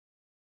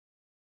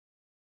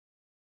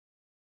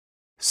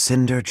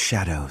Cindered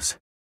shadows.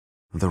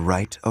 The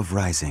rite of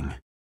rising.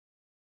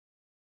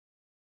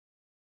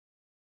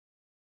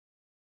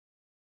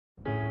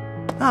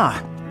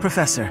 Ah,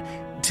 Professor,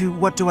 to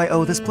what do I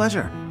owe this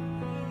pleasure?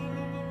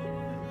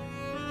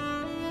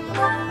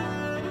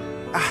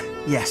 Ah,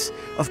 yes,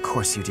 of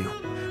course you do.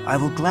 I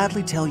will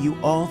gladly tell you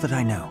all that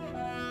I know.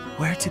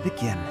 Where to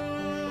begin?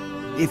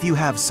 If you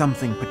have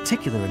something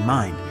particular in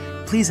mind,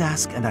 please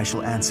ask and I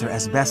shall answer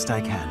as best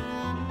I can.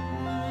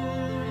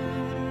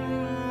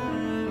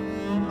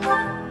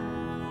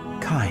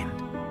 Kind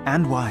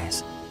and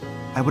wise.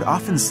 I would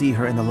often see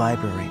her in the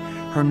library,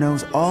 her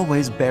nose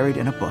always buried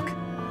in a book.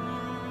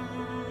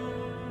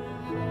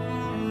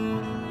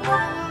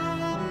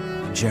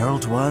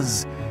 Jeralt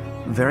was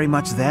very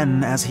much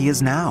then as he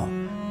is now.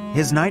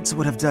 His knights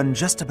would have done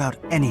just about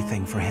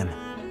anything for him.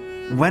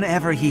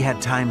 Whenever he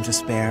had time to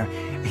spare,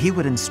 he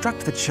would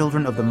instruct the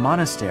children of the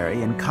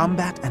monastery in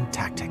combat and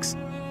tactics.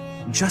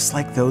 Just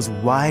like those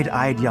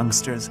wide-eyed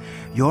youngsters,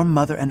 your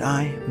mother and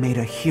I made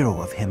a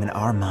hero of him in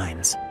our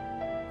minds.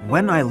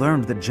 When I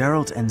learned that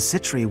Jeralt and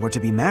Citri were to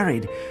be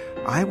married,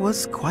 I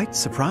was quite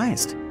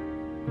surprised.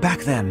 Back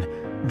then,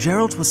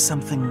 Jeralt was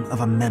something of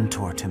a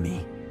mentor to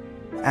me.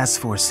 As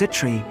for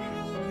Citri,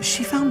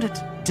 she found it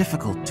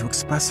difficult to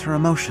express her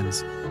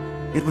emotions.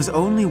 It was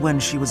only when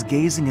she was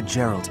gazing at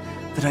Jeralt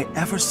that I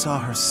ever saw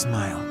her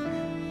smile.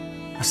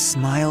 A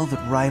smile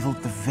that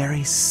rivaled the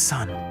very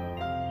sun.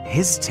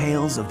 His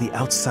tales of the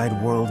outside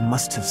world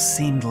must have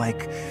seemed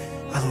like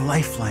a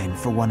lifeline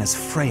for one as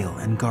frail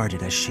and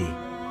guarded as she.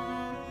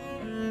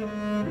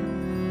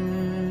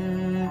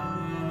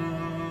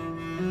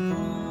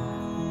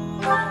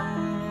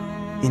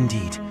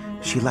 Indeed,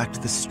 she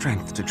lacked the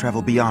strength to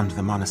travel beyond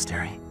the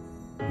monastery.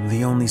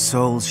 The only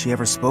souls she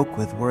ever spoke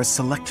with were a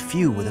select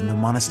few within the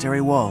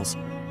monastery walls.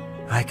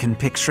 I can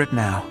picture it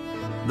now.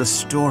 The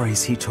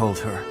stories he told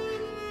her,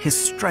 his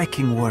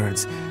striking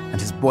words,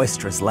 and his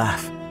boisterous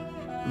laugh.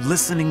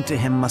 Listening to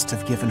him must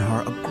have given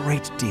her a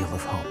great deal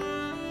of hope.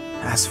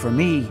 As for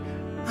me,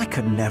 I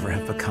could never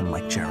have become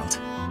like Jeralt,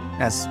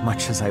 as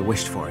much as I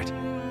wished for it.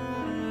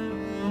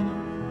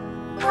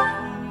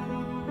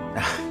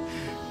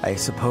 I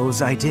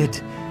suppose I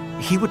did.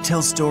 He would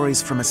tell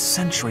stories from a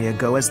century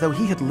ago as though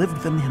he had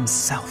lived them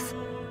himself.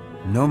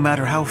 No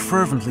matter how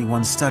fervently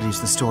one studies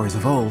the stories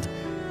of old,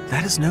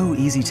 that is no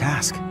easy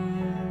task.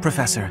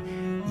 Professor,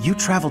 you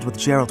traveled with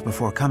Jeralt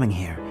before coming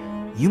here.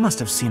 You must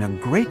have seen a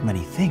great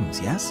many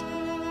things, yes?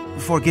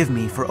 Forgive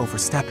me for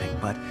overstepping,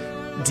 but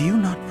do you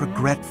not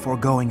regret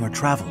foregoing your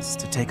travels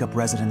to take up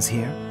residence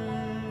here?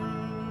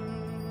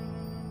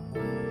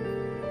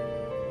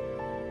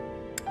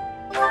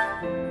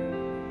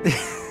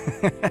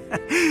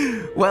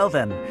 Well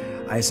then,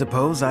 I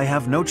suppose I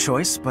have no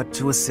choice but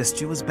to assist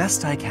you as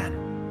best I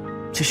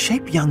can. To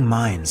shape young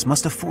minds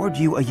must afford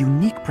you a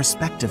unique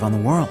perspective on the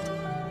world.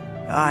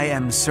 I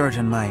am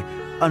certain my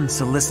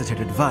unsolicited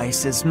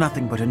advice is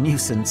nothing but a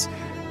nuisance,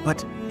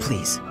 but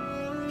please,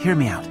 hear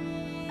me out.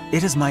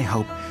 It is my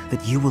hope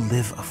that you will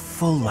live a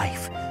full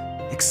life,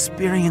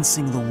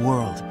 experiencing the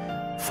world,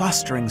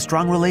 fostering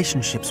strong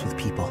relationships with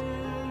people.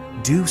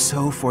 Do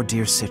so for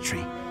dear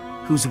Citri,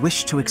 whose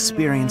wish to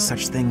experience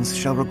such things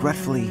shall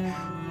regretfully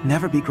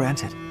never be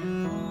granted.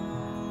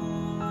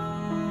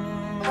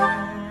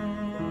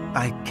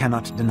 I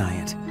cannot deny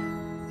it.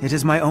 It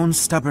is my own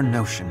stubborn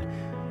notion,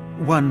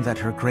 one that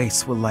Her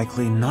Grace will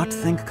likely not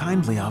think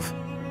kindly of.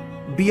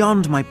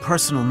 Beyond my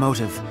personal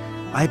motive,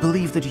 I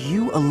believe that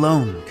you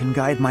alone can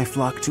guide my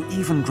flock to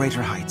even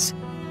greater heights,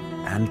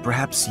 and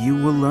perhaps you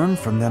will learn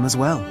from them as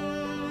well.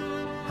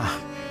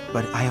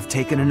 But I have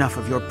taken enough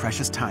of your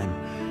precious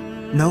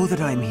time. Know that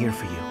I am here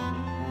for you.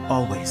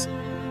 Always.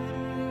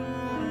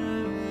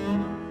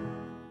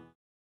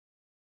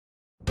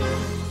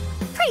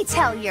 Pray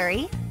tell,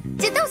 Yuri,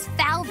 did those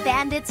foul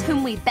bandits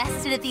whom we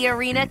bested at the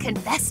arena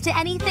confess to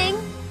anything?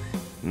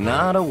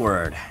 Not a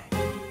word.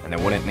 And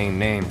they wouldn't name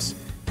names.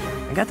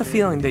 I got the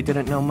feeling they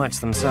didn't know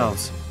much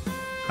themselves.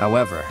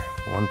 However,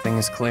 one thing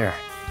is clear.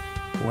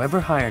 Whoever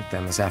hired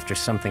them is after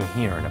something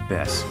here in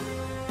Abyss.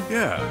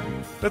 Yeah,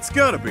 that's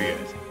gotta be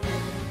it.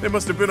 They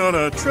must have been on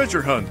a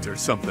treasure hunt or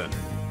something.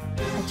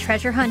 A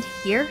treasure hunt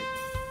here?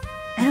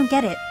 I don't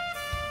get it.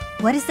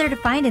 What is there to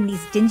find in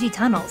these dingy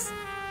tunnels?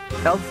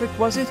 Aelfric,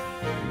 was it?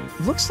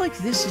 Looks like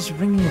this is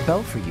ringing a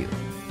bell for you.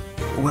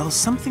 Well,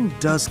 something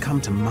does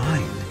come to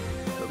mind,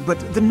 but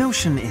the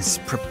notion is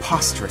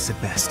preposterous at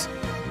best.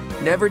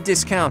 Never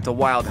discount a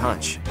wild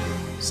hunch.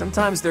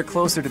 Sometimes they're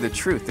closer to the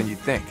truth than you'd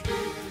think.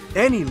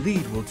 Any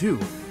lead will do,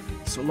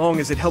 so long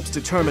as it helps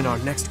determine our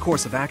next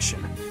course of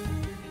action.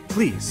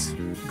 Please,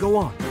 go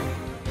on.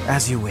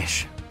 As you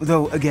wish,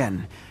 though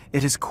again,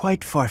 it is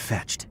quite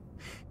far-fetched.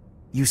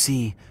 You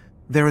see,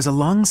 there is a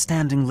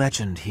long-standing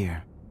legend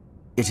here.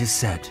 It is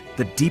said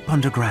that deep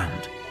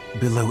underground,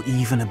 below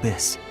even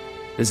Abyss,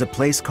 is a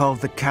place called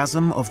the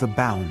Chasm of the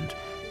Bound,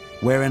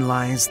 wherein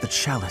lies the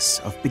Chalice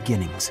of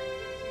Beginnings.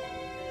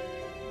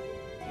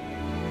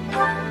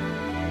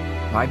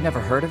 I've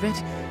never heard of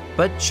it,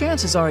 but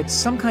chances are it's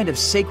some kind of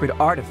sacred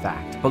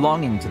artifact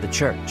belonging to the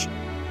church.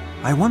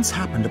 I once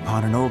happened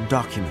upon an old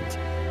document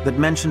that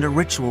mentioned a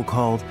ritual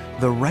called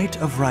the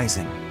Rite of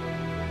Rising.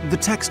 The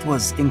text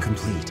was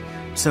incomplete,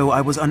 so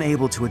I was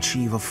unable to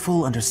achieve a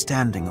full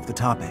understanding of the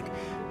topic.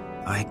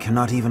 I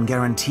cannot even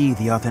guarantee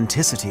the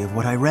authenticity of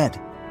what I read.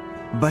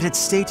 But it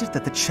stated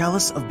that the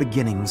Chalice of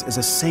Beginnings is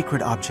a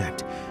sacred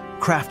object,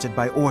 crafted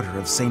by order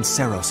of Saint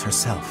Seros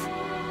herself.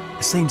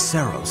 Saint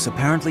Seros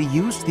apparently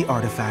used the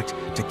artifact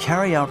to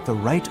carry out the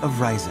Rite of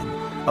Rising,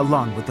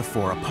 along with the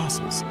 4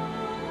 Apostles.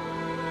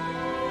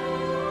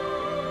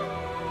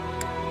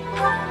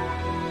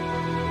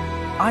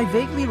 I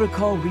vaguely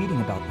recall reading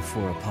about the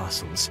 4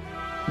 Apostles.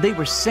 They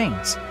were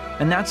saints,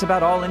 and that's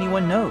about all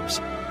anyone knows.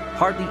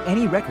 Hardly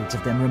any records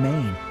of them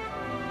remain.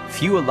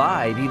 Few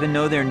alive even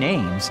know their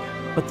names,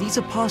 but these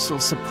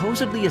apostles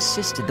supposedly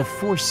assisted the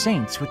 4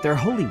 saints with their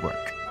holy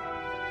work.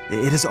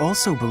 It is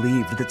also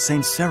believed that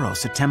Saint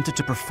Seros attempted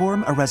to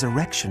perform a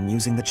resurrection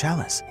using the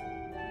chalice.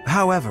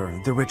 However,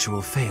 the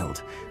ritual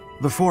failed.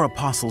 The 4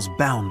 apostles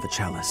bound the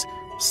chalice,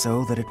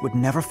 so that it would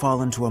never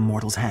fall into a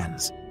mortal's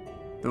hands.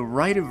 The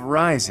Rite of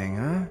Rising,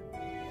 huh?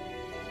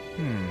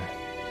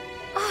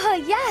 Ah,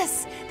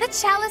 yes! The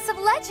Chalice of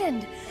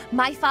Legend!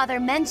 My father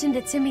mentioned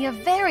it to me a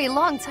very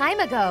long time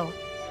ago.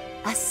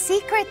 A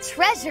secret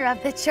treasure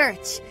of the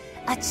Church.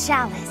 A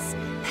chalice,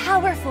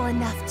 powerful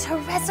enough to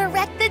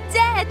resurrect the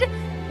dead!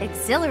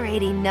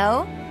 Exhilarating,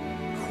 no?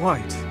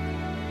 Quite.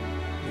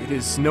 It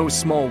is no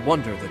small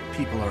wonder that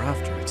people are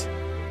after it.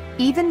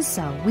 Even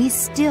so, we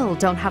still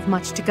don't have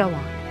much to go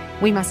on.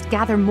 We must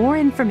gather more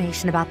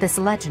information about this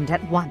legend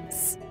at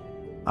once.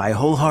 I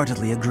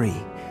wholeheartedly agree.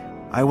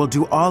 I will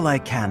do all I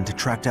can to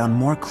track down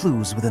more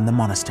clues within the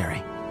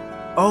monastery.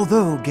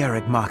 Although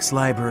Garreg Mach's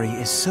library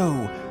is so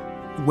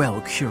well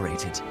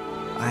curated,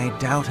 I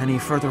doubt any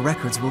further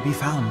records will be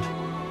found.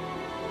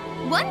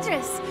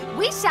 Wondrous!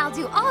 We shall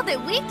do all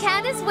that we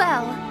can as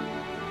well.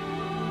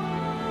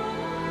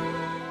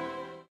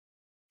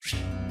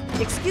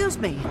 Excuse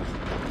me.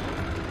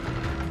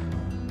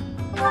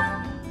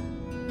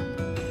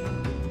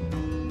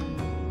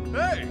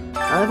 Hey!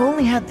 I've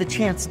only had the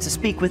chance to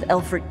speak with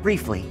Aelfric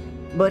briefly,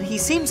 but he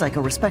seems like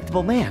a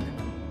respectable man.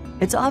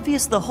 It's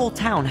obvious the whole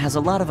town has a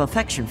lot of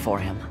affection for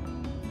him.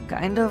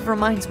 Kind of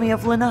reminds me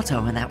of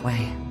Lenato in that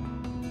way.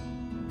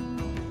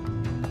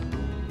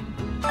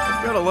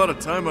 I've got a lot of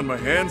time on my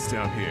hands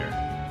down here,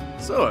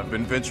 so I've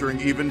been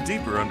venturing even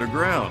deeper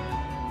underground.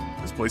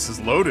 This place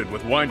is loaded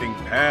with winding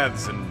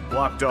paths and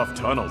blocked-off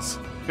tunnels.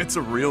 It's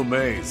a real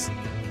maze.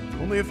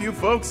 Only a few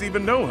folks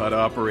even know how to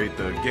operate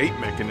the gate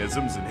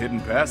mechanisms and hidden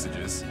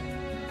passages.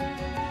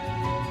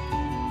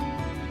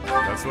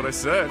 That's what I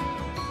said.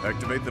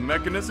 Activate the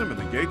mechanism and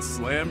the gates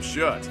slam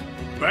shut.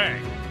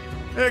 Bang!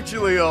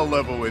 Actually, I'll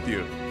level with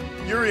you.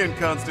 Yuri and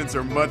Constance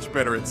are much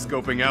better at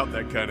scoping out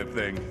that kind of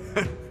thing.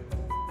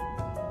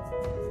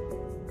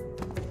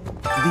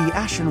 The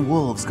Ashen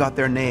Wolves got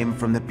their name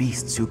from the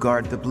beasts who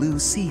guard the Blue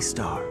Sea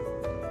Star.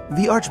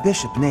 The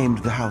Archbishop named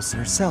the house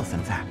herself,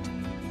 in fact.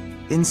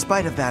 In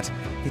spite of that,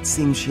 it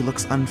seems she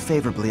looks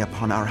unfavorably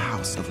upon our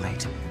house of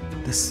late.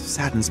 This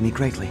saddens me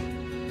greatly.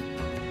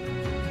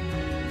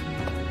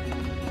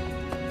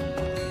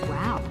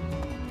 Wow.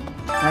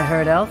 I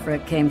heard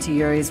Aelfric came to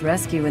Yuri's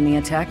rescue in the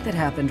attack that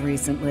happened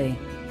recently.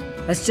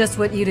 That's just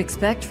what you'd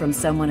expect from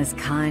someone as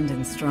kind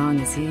and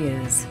strong as he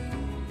is.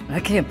 I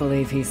can't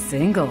believe he's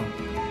single.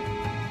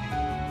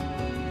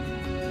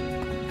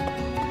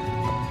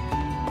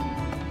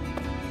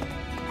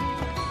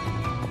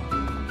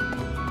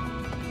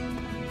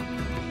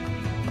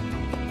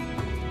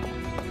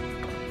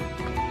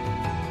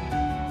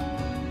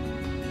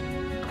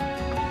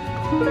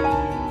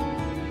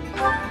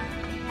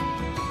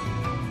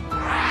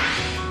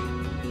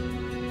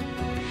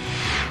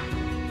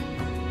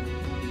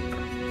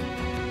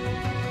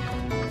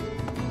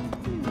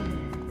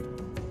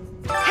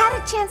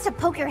 Chance to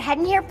poke your head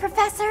in here,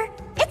 Professor?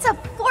 It's a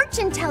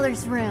fortune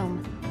teller's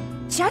room.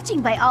 Judging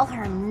by all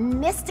her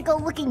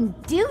mystical-looking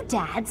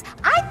doodads,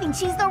 I think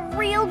she's the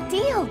real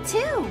deal,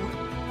 too.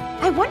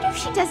 I wonder if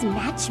she does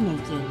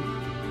matchmaking.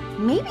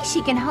 Maybe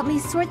she can help me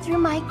sort through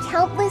my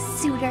countless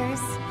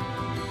suitors.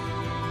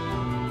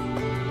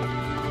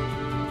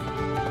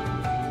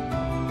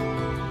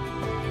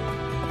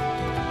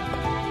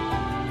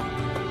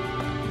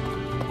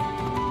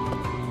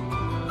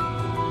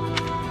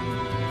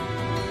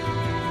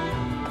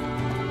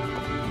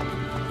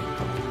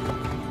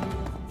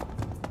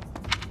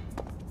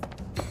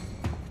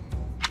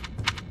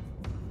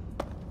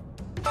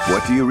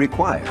 What do you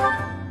require?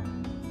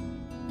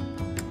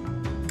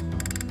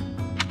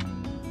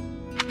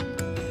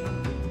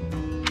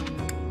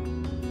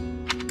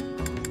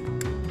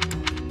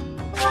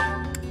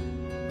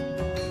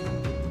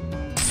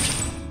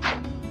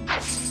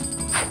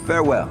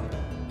 Farewell.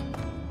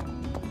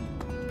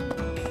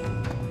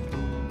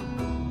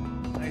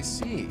 I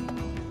see.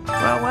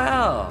 Well,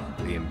 well.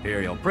 The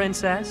Imperial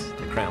Princess,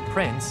 the Crown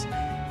Prince,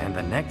 and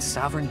the next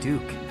Sovereign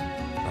Duke.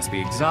 Must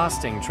be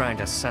exhausting trying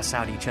to suss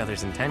out each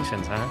other's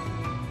intentions, huh?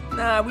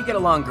 Nah, we get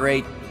along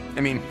great.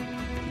 I mean,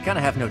 you kinda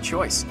have no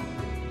choice.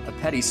 A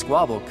petty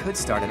squabble could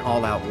start an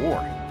all-out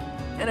war.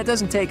 And it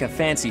doesn't take a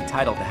fancy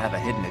title to have a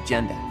hidden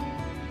agenda.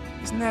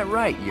 Isn't that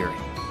right, Yuri?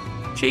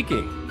 Cheeky.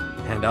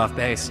 And off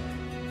base.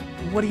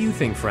 What do you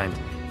think, friend?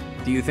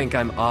 Do you think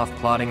I'm off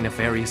plotting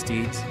nefarious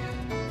deeds?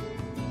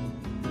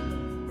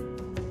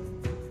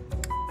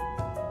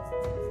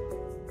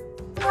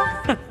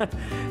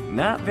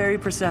 Not very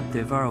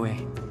perceptive, are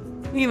we?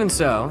 Even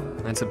so,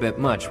 that's a bit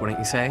much, wouldn't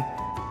you say?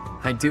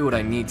 I do what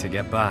I need to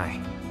get by.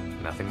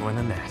 Nothing more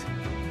than that.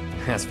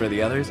 As for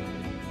the others,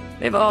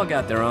 they've all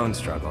got their own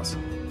struggles.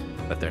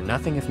 But they're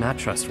nothing if not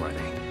trustworthy.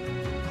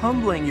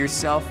 Humbling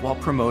yourself while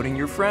promoting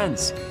your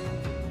friends.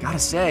 Gotta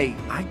say,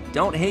 I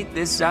don't hate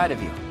this side of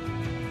you.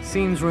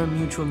 Seems we're a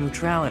mutual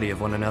neutrality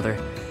of one another.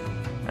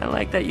 I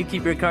like that you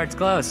keep your cards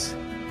close.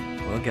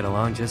 We'll get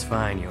along just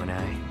fine, you and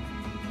I.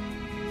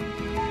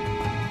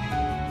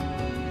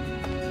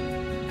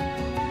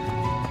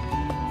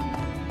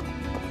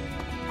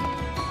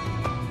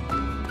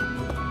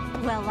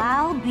 Well,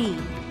 I'll be.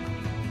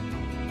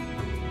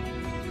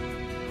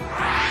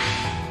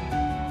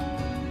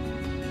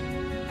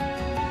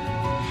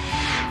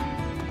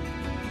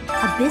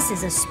 Abyss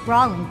is a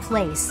sprawling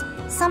place.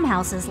 Some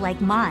houses, like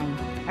mine,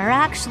 are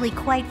actually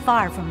quite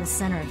far from the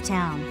center of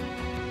town.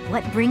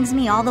 What brings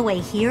me all the way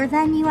here,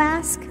 then, you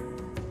ask?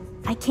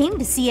 I came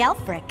to see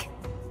Aelfric.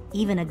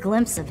 Even a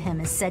glimpse of him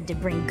is said to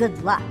bring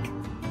good luck.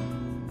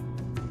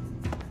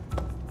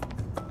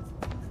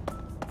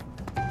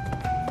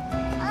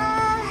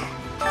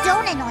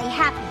 Don't annoy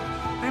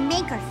Happy, or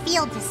make her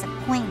feel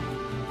disappointed.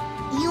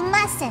 You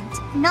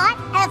mustn't. Not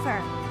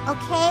ever,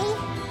 okay?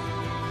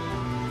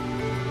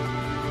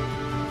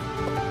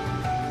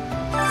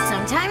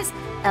 Sometimes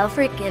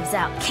Aelfric gives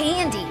out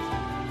candy.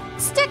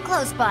 Stick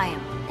close by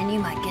him, and you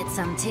might get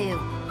some too.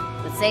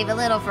 But save a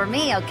little for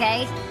me,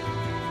 okay?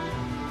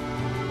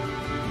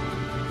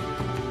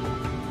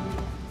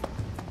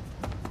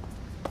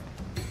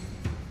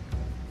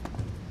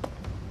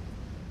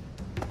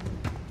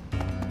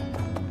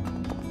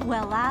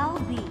 Well, I'll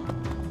be.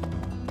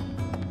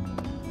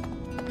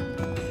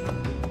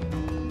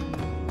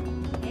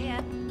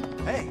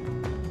 Hey.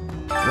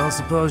 Don't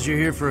suppose you're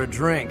here for a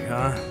drink,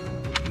 huh?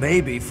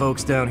 Maybe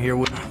folks down here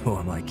would. Oh,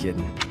 am I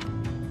kidding?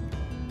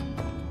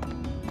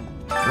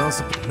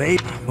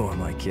 Maybe. Oh,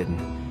 am I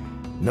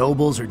kidding?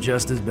 Nobles are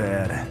just as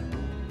bad.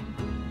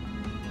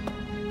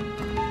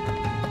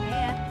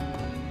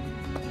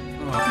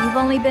 You've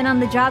only been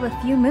on the job a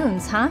few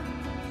moons, huh?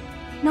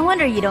 No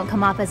wonder you don't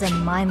come off as a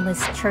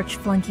mindless church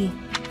flunky.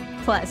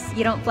 Plus,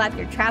 you don't flap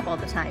your trap all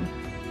the time.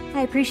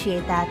 I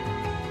appreciate that.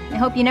 I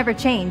hope you never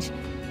change,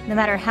 no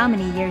matter how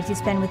many years you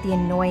spend with the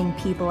annoying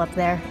people up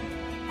there.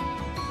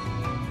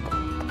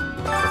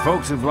 For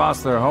folks who've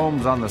lost their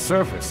homes on the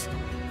surface,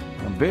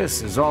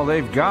 Abyss is all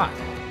they've got.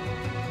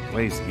 The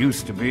place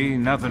used to be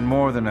nothing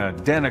more than a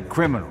den of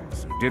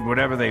criminals who did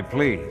whatever they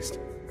pleased.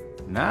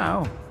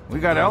 Now, we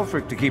got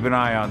Aelfric to keep an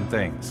eye on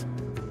things.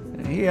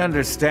 And he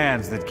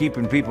understands that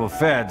keeping people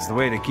fed's the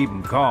way to keep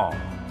them calm.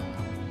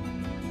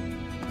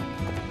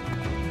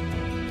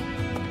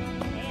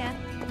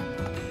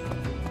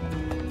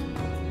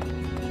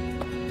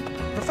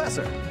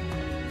 Professor!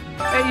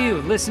 Hey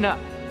you, listen up.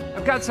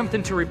 I've got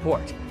something to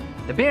report.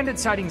 The bandit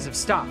sightings have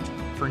stopped,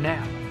 for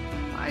now.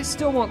 I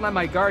still won't let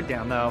my guard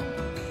down, though.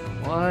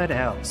 What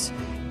else?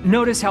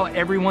 Notice how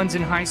everyone's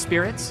in high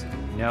spirits?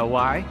 Know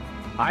why?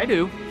 I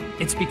do.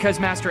 It's because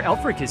Master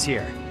Aelfric is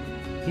here.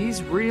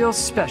 He's real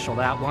special,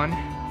 that one.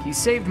 He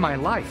saved my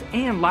life,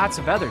 and lots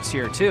of others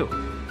here, too.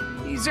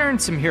 He's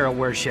earned some hero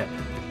worship.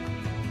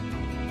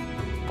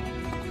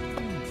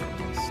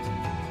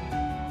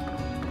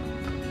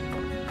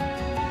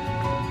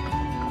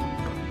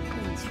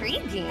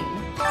 Intriguing.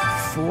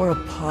 4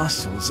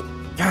 apostles.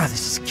 God,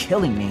 this is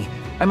killing me.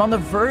 I'm on the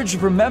verge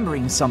of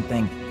remembering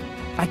something.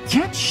 I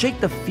can't shake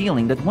the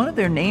feeling that one of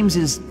their names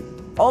is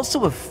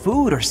also a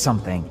food or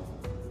something.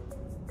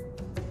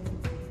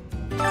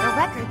 The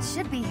records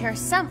should be here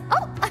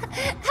Oh,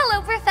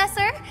 hello,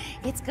 Professor.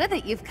 It's good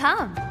that you've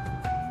come.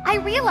 I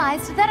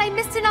realized that I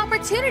missed an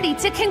opportunity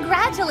to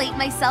congratulate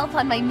myself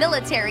on my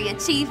military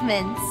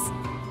achievements.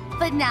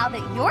 But now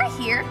that you're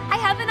here, I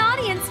have an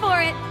audience for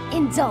it.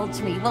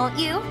 Indulge me, won't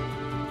you?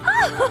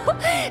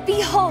 Oh,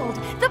 behold,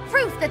 the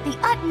proof that the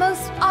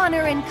utmost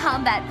honor in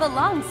combat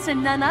belongs to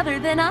none other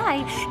than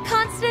I,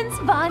 Constance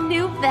von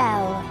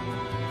Nouvelle.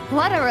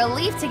 What a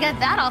relief to get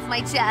that off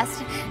my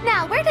chest.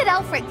 Now, where did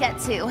Aelfric get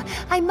to?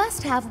 I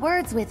must have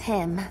words with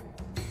him.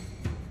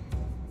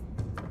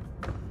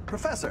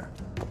 Professor!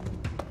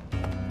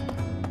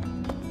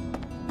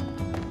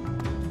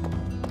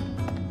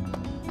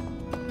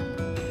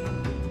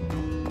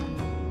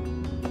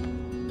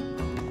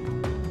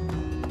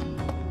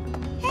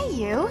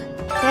 You?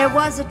 There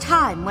was a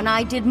time when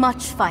I did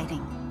much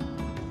fighting.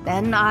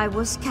 Then I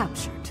was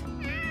captured.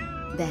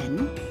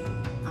 Then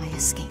I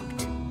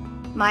escaped.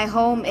 My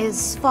home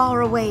is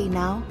far away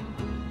now.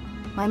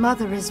 My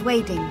mother is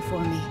waiting for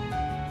me.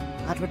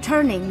 But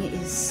returning it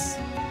is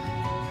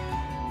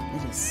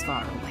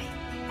far away.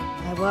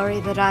 I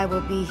worry that I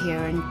will be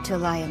here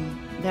until I am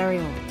very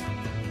old.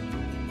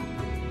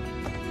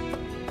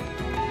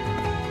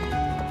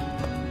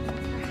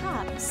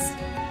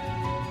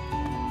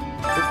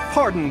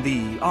 Pardon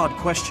the odd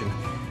question,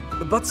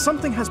 but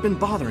something has been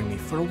bothering me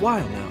for a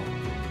while now.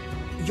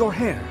 Your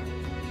hair.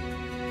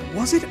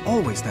 Was it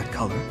always that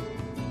color?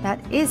 That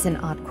is an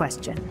odd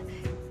question.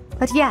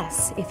 But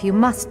yes, if you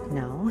must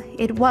know,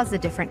 it was a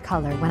different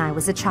color when I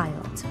was a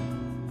child.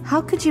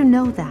 How could you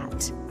know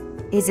that?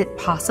 Is it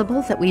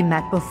possible that we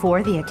met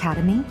before the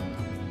academy?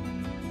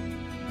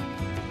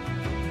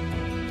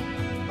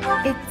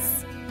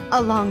 It's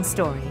a long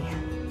story.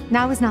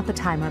 Now is not the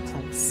time or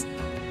place.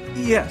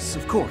 Yes,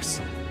 of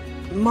course.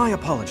 My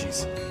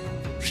apologies.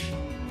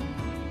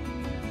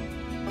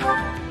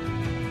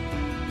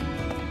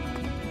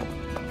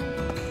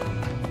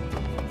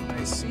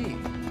 I see.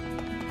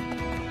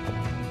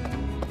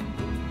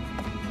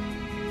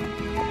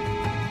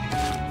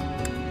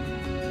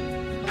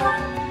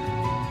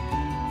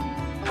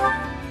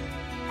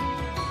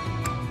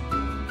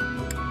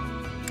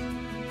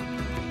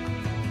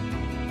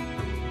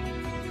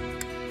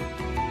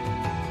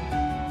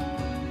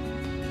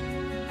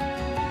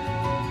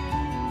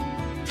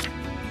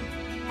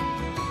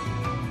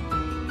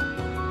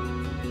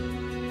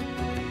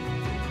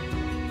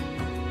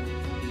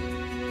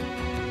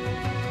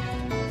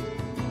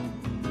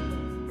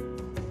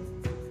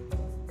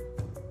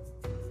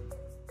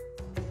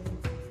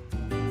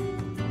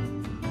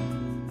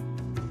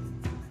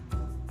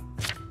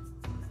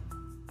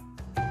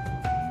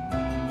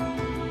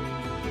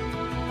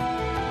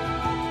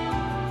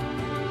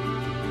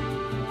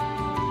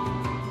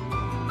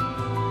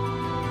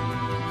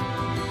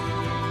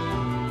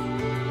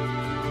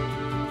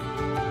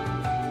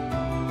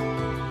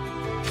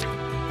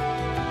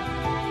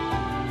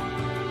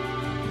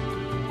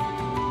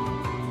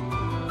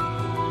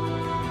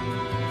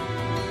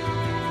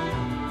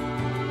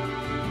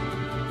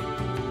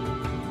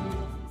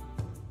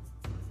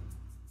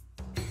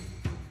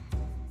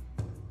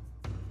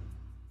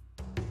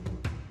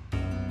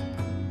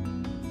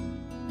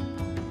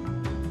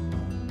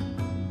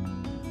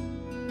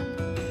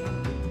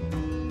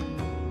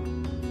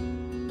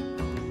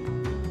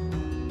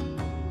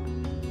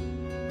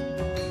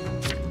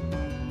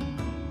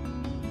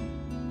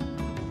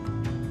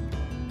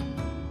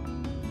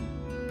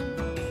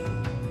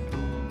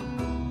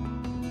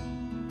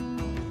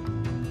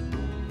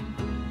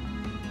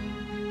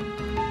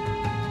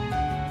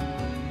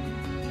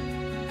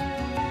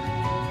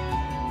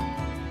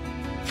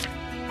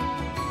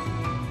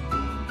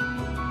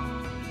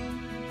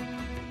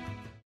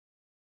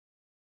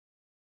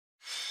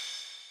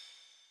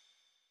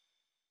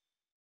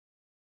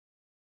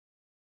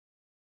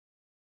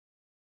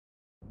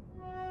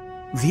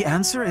 The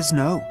answer is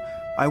no.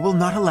 I will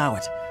not allow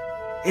it.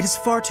 It is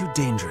far too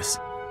dangerous.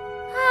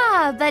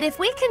 Ah, but if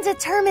we can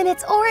determine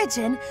its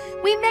origin,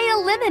 we may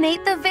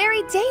eliminate the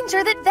very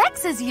danger that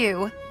vexes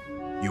you.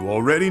 You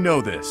already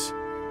know this,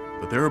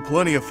 but there are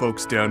plenty of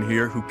folks down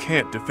here who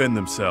can't defend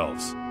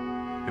themselves.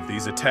 If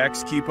these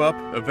attacks keep up,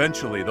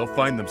 eventually they'll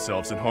find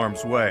themselves in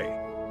harm's way.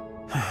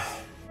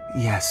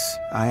 Yes,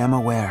 I am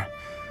aware.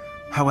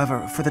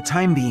 However, for the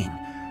time being,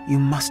 you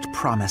must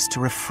promise to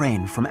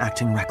refrain from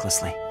acting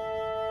recklessly.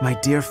 My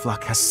dear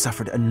Fluck has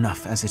suffered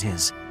enough as it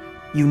is.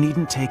 You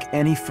needn't take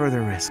any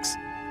further risks.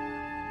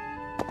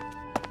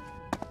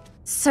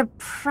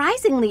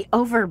 Surprisingly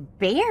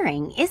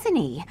overbearing, isn't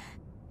he?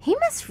 He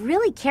must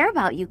really care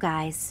about you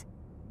guys.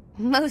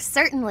 Most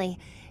certainly.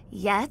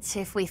 Yet,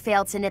 if we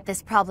fail to nip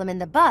this problem in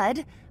the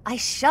bud, I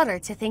shudder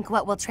to think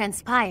what will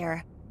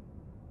transpire.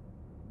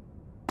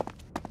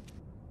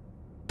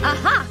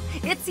 Aha!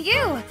 It's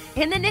you!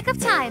 In the nick of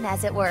time,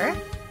 as it were.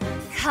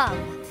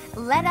 Come.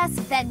 Let us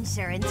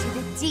venture into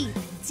the deep,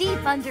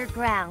 deep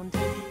underground.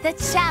 The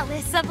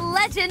chalice of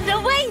legend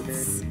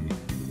awaits!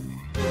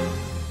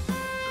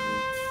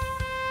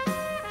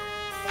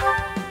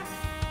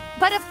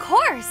 But of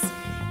course,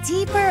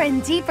 deeper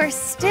and deeper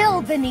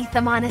still beneath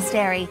the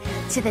monastery,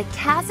 to the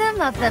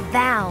chasm of the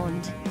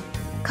bound.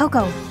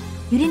 Coco,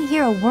 you didn't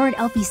hear a word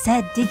Elfie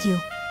said, did you?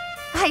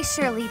 I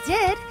surely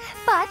did,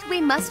 but we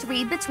must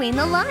read between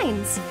the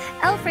lines.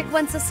 Aelfric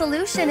wants a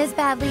solution as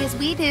badly as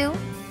we do.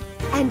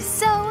 And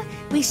so,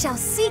 we shall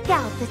seek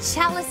out the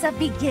Chalice of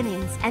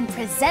Beginnings and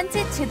present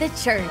it to the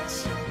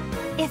Church.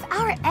 If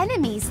our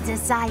enemies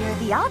desire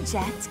the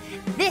object,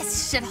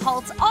 this should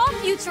halt all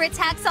future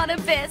attacks on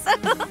Abyss.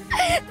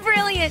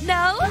 Brilliant,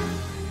 no?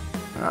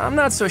 I'm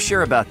not so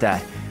sure about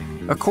that.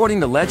 According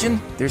to legend,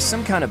 there's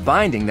some kind of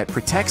binding that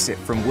protects it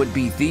from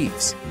would-be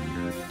thieves.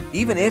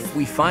 Even if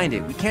we find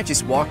it, we can't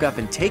just walk up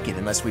and take it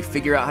unless we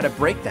figure out how to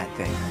break that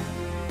thing.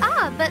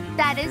 Ah, but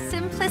that is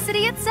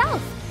simplicity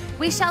itself.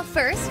 We shall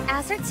first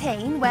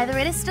ascertain whether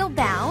it is still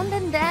bound,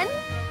 and then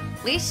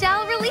we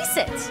shall release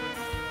it.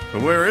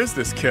 But where is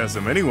this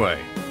chasm anyway?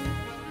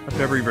 I've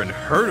never even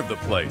heard of the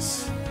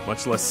place,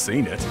 much less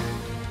seen it.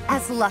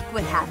 As luck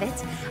would have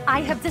it,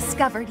 I have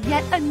discovered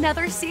yet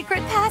another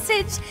secret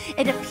passage.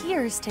 It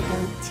appears to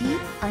go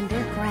deep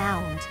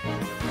underground.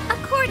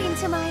 According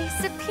to my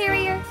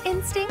superior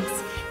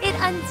instincts, it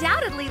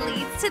undoubtedly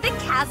leads to the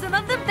chasm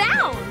of the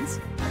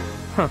bound.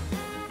 Huh.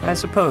 I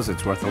suppose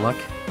it's worth a look.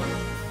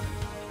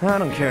 I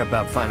don't care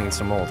about finding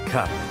some old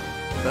cup.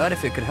 But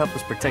if it could help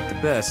us protect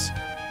Abyss,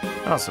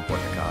 I'll support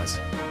the cause.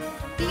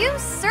 You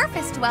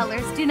surface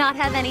dwellers do not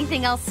have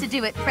anything else to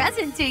do at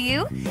present, do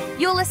you?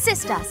 You'll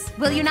assist us,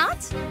 will you not?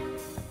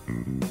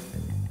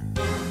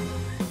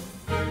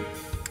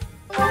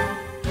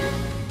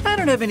 I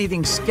don't have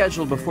anything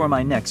scheduled before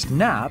my next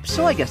nap,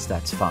 so I guess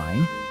that's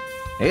fine.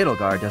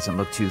 Edelgard doesn't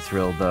look too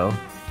thrilled, though.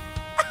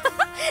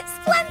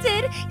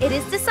 Splendid! It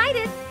is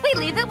decided. We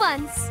leave at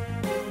once.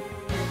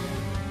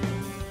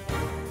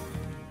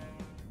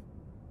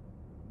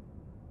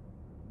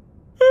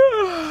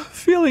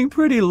 Feeling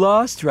pretty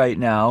lost right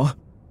now.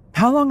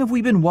 How long have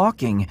we been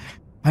walking?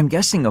 I'm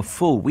guessing a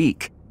full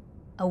week.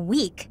 A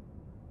week?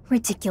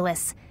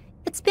 Ridiculous.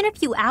 It's been a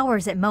few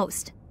hours at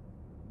most.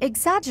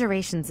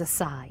 Exaggerations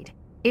aside,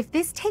 if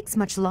this takes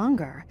much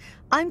longer,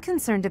 I'm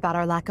concerned about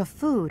our lack of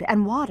food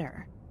and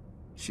water.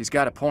 She's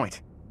got a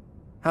point.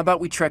 How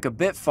about we trek a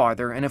bit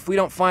farther, and if we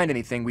don't find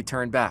anything, we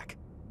turn back?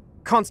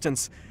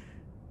 Constance,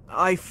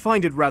 I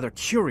find it rather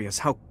curious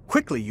how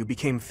quickly you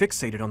became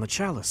fixated on the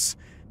chalice.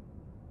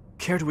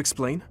 Care to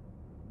explain?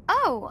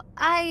 Oh,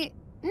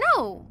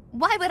 No.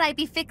 Why would I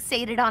be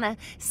fixated on a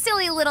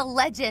silly little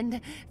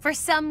legend for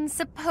some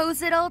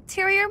supposed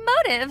ulterior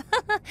motive?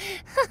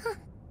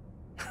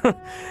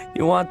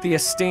 You want the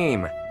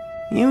esteem.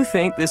 You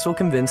think this will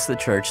convince the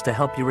church to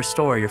help you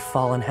restore your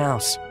fallen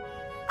house.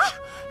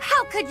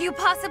 How could you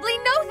possibly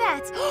know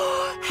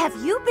that? Have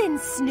you been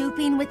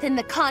snooping within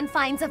the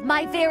confines of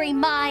my very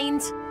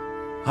mind?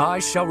 I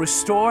shall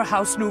restore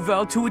House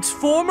Nouvelle to its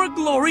former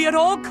glory at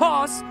all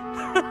costs.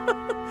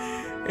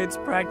 It's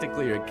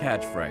practically your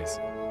catchphrase.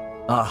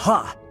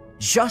 Aha!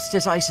 Just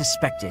as I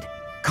suspected.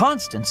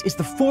 Constance is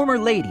the former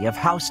lady of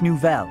House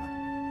Nouvelle.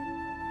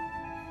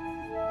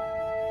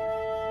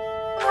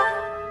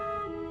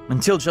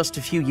 Until just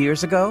a few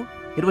years ago,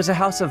 it was a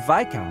house of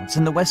viscounts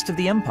in the west of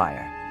the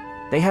Empire.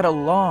 They had a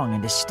long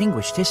and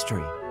distinguished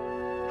history.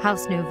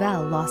 House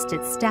Nouvelle lost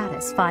its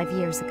status 5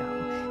 years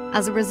ago,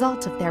 as a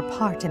result of their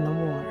part in the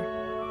war.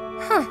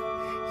 Huh.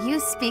 You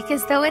speak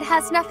as though it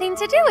has nothing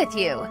to do with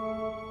you.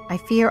 I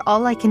fear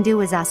all I can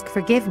do is ask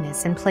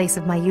forgiveness in place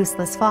of my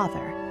useless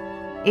father.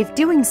 If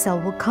doing so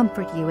will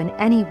comfort you in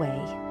any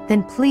way,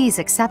 then please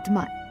accept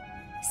my...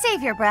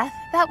 Save your breath.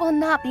 That will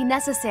not be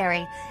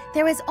necessary.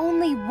 There is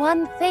only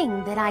one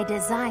thing that I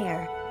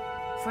desire.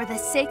 For the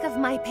sake of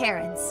my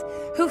parents,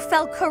 who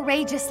fell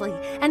courageously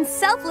and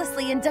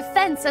selflessly in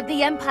defense of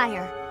the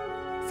Empire.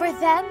 For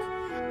them,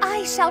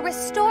 I shall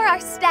restore our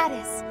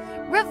status,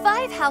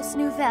 revive House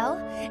Nouvelle,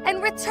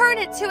 and return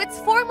it to its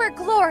former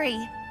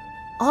glory.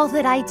 All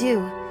that I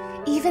do,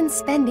 even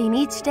spending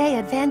each day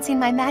advancing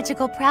my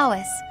magical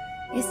prowess,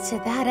 is to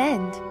that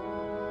end.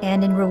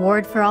 And in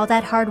reward for all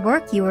that hard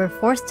work, you were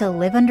forced to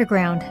live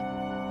underground.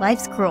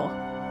 Life's cruel.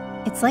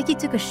 It's like you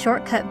took a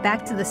shortcut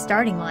back to the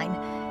starting line.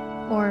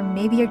 Or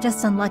maybe you're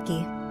just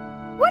unlucky.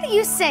 What are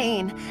you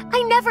saying?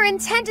 I never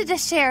intended to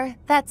share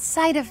that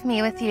side of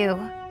me with you.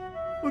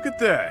 Look at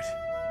that.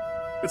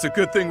 It's a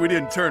good thing we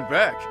didn't turn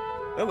back.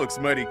 That looks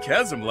mighty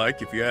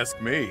chasm-like if you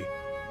ask me.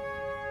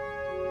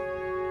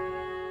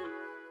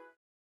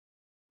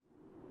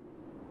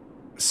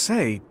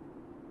 Say,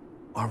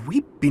 are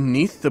we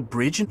beneath the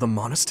bridge in the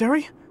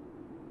monastery?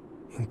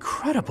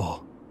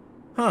 Incredible.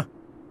 Huh.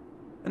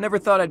 I never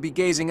thought I'd be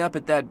gazing up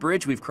at that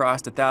bridge we've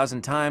crossed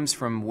 1,000 times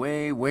from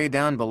way, way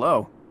down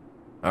below.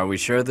 Are we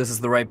sure this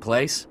is the right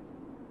place?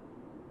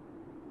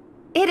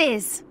 It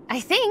is, I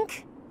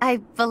think. I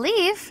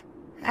believe.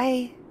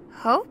 I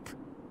hope.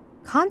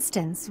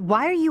 Constance,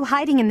 why are you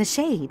hiding in the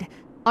shade?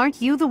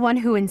 Aren't you the one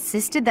who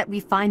insisted that we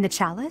find the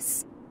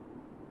chalice?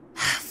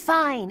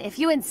 Fine. If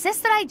you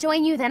insist that I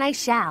join you, then I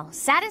shall.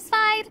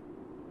 Satisfied?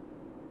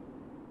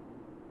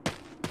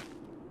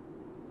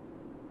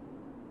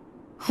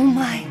 Oh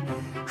my,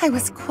 I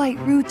was quite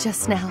rude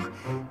just now.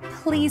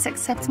 Please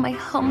accept my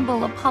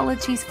humble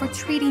apologies for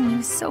treating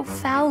you so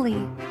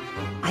foully.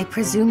 I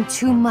presume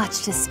too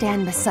much to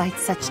stand beside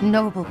such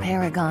noble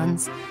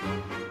paragons.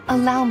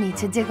 Allow me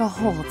to dig a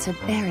hole to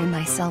bury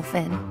myself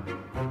in.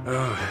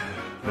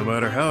 No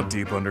matter how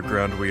deep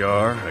underground we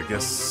are, I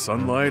guess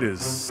sunlight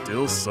is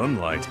still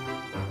sunlight.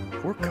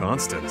 Poor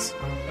Constance.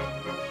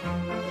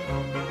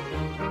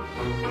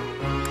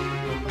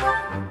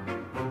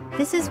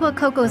 This is what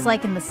Coco's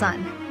like in the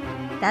sun.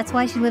 That's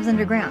why she lives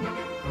underground.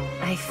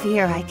 I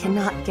fear I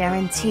cannot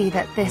guarantee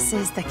that this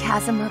is the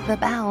chasm of the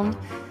bound.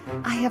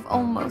 I have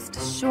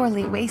almost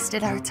surely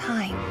wasted our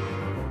time.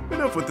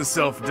 Enough with the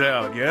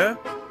self-doubt, yeah?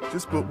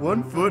 Just put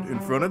one foot in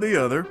front of the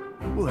other.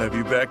 We'll have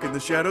you back in the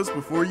shadows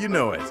before you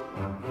know it.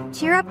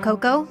 Cheer up,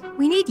 Coco.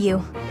 We need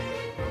you.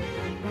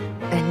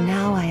 And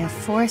now I have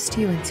forced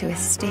you into a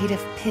state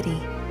of pity.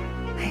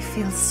 I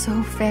feel so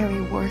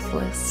very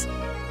worthless.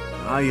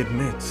 I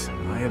admit,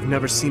 I have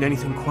never seen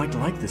anything quite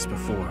like this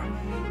before.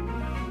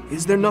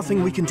 Is there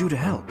nothing we can do to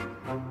help?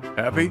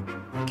 Happy?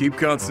 Keep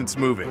Constance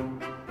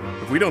moving.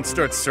 If we don't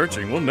start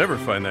searching, we'll never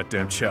find that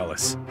damn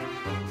chalice.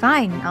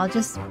 Fine, I'll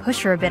just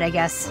push her a bit, I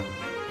guess.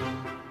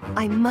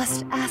 I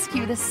must ask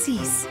you to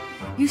cease.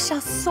 You shall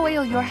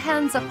soil your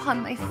hands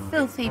upon my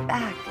filthy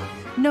back.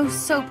 No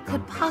soap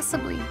could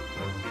possibly...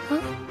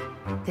 Huh?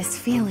 This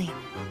feeling.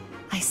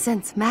 I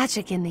sense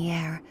magic in the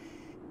air.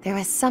 There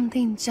is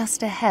something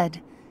just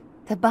ahead.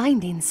 The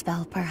binding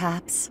spell,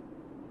 perhaps.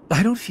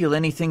 I don't feel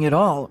anything at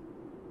all.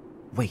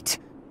 Wait.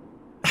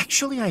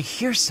 Actually, I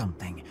hear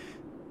something.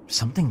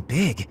 Something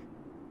big.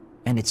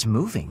 And it's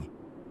moving.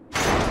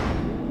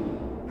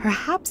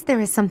 Perhaps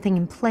there is something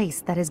in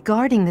place that is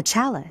guarding the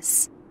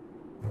chalice.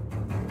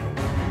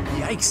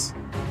 Yikes.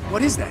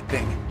 What is that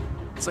thing?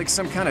 It's like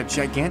some kind of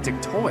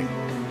gigantic toy.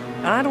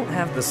 I don't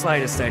have the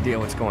slightest idea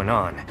what's going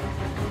on,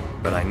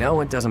 but I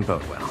know it doesn't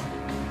bode well.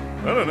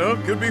 I don't know,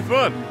 could be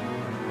fun.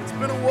 It's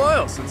been a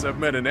while since I've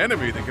met an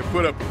enemy that could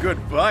put up a good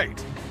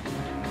fight.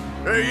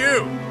 Hey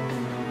you!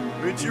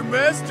 Meet your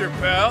master,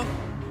 pal.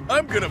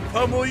 I'm gonna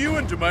pummel you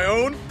into my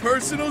own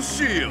personal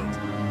shield.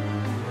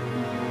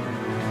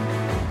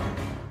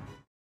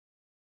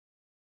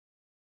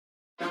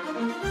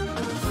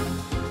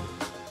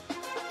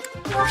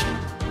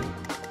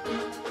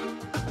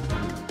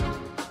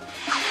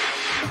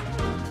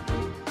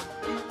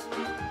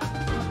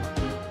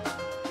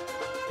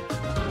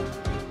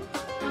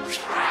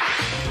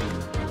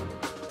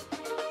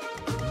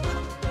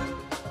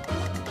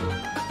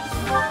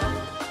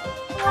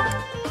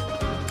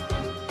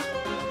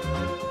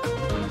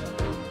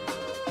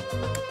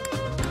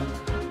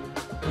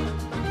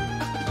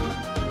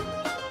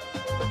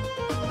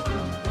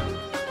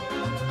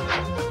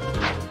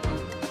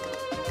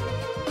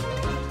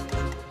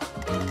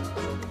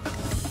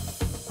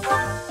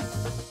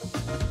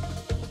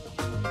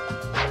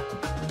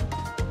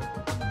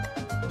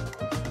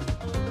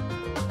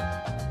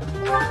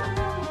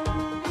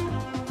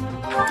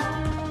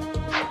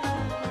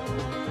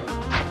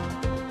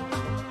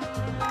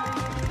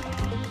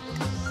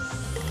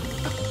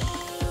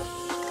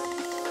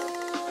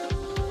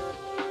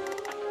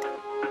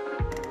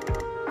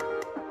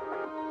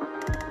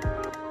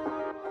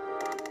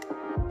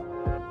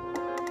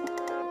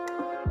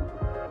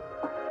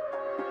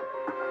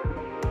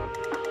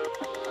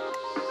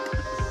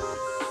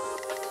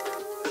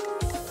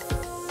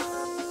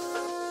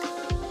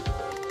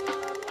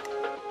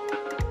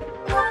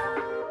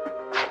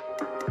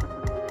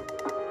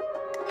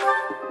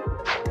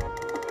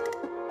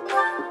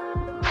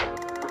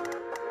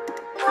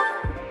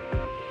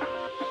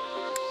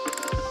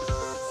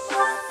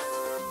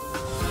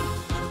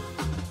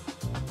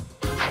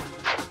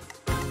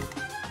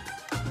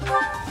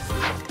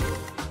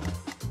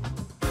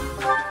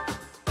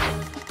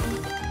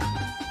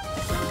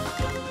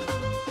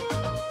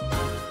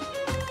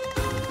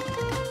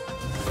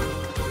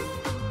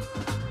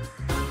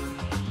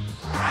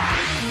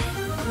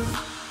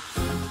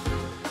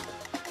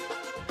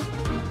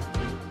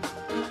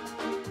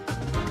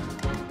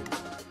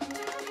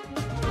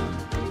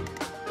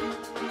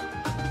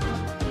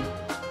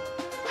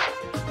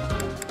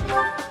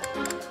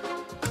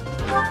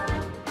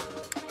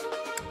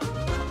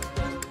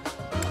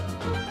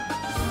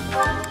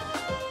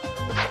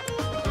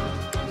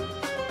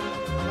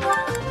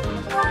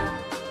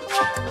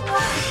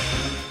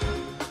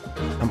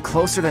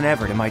 Closer than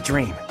ever to my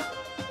dream.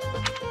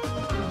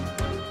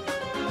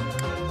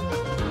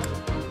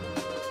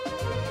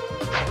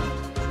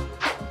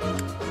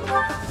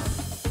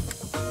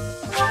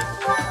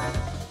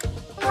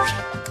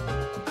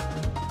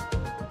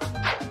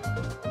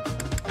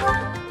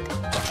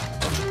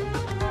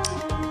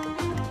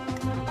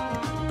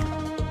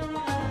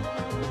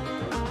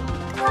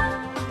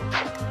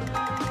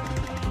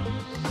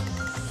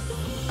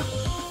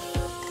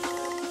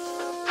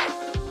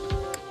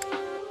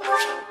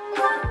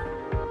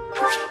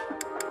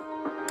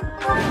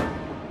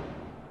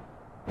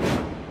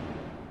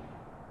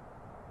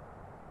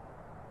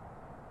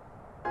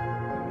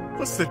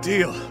 What's the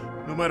deal?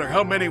 No matter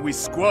how many we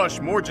squash,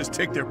 more just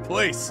take their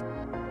place.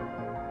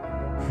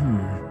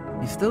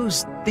 If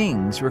those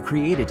things were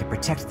created to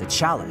protect the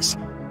chalice,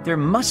 there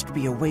must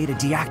be a way to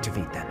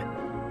deactivate them.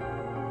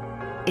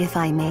 If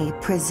I may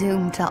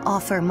presume to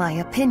offer my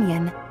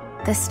opinion,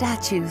 the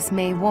statues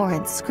may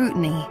warrant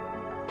scrutiny.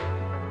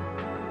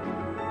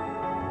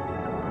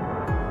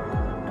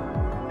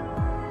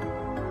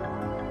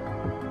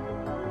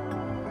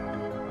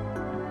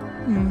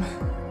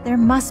 There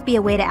must be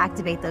a way to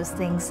activate those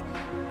things.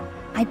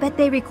 I bet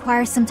they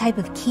require some type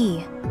of key.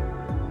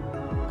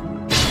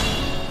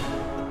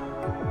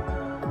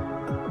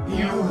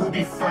 You who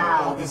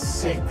befoul this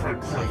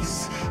sacred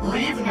place,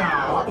 leave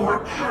now or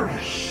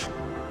perish.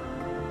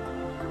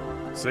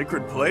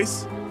 Sacred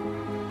place?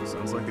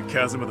 Sounds like the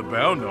Chasm of the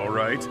Bound, all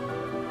right.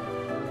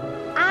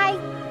 I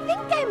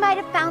think I might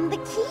have found the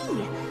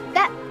key.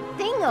 That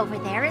thing over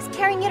there is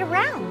carrying it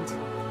around.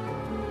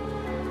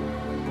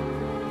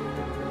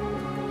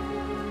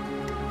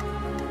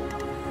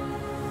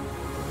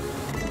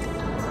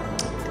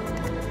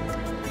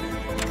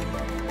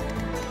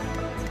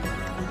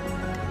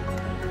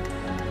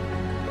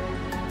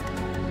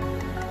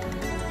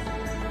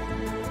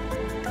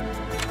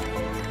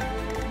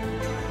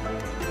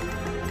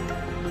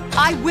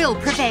 I will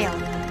prevail.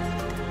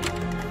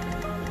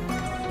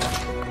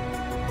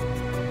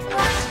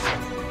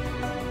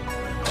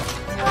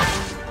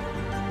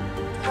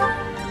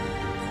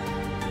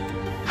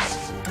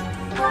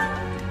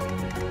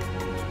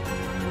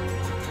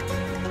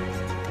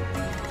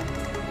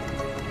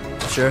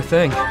 Sure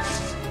thing.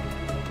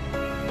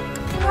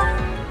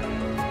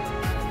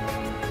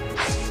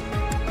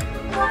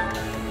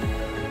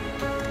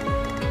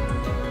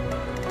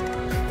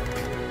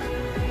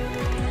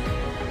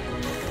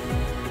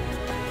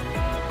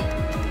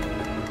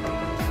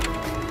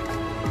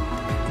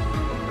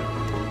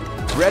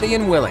 Ready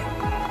and willing.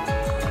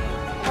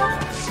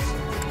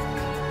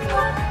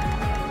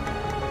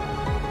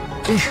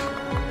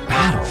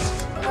 Battle.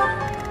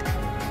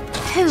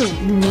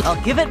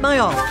 I'll give it my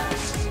all.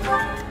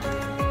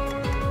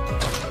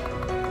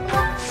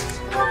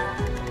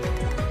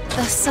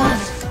 The sun.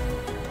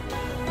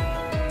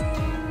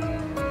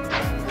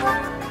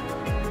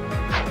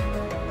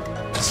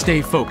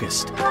 Stay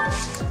focused.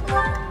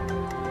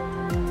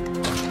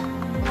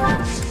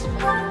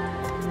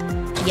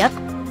 Yep.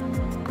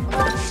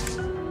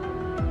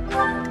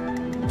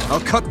 I'll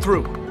cut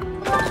through.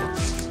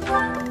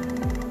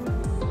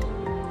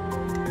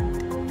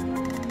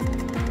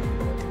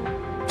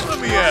 Let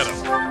me at him.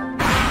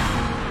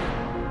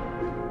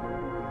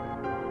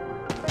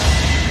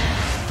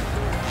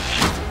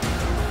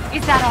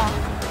 Is that all?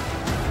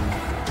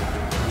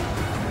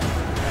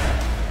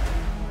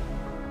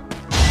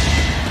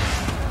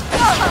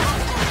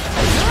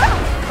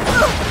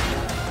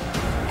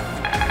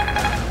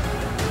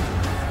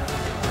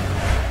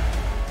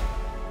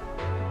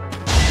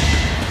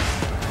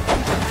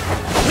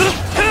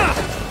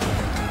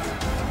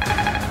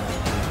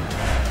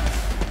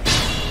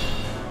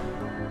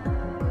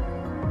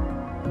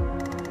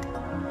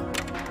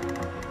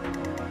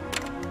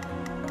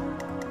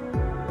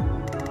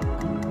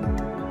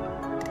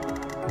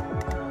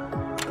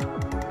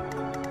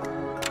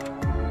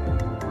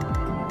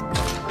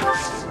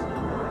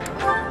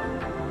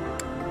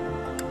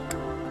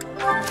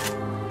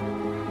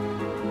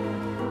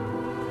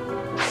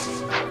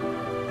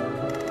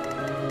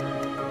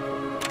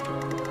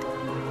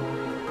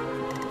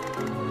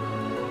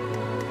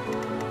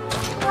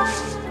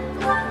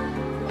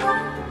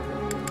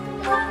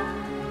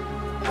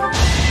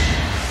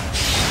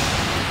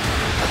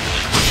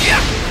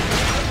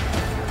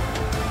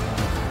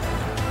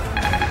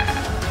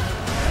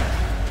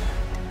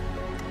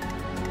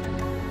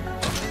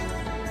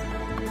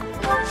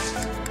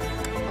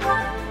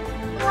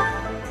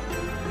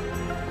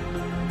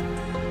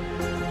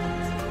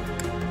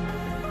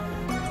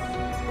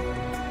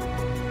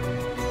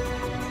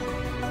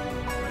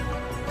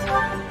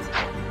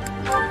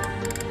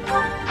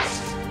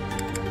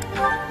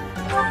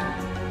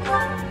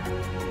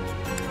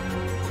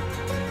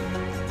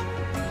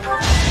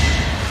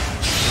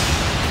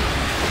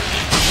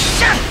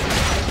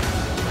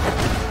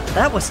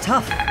 That was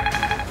tough.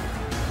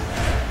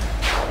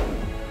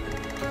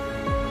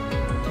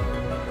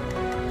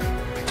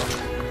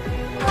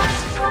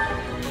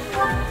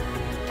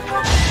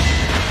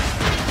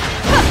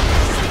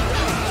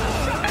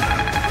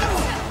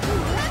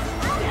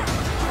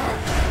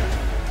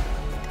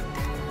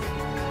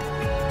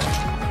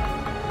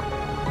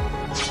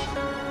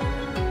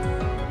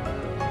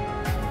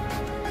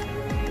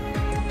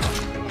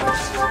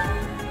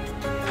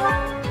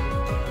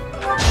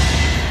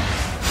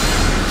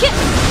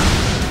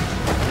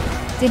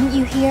 Didn't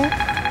you hear?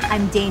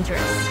 I'm dangerous.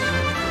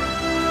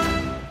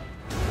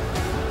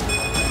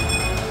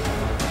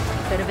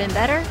 Could have been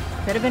better,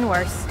 could have been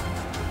worse.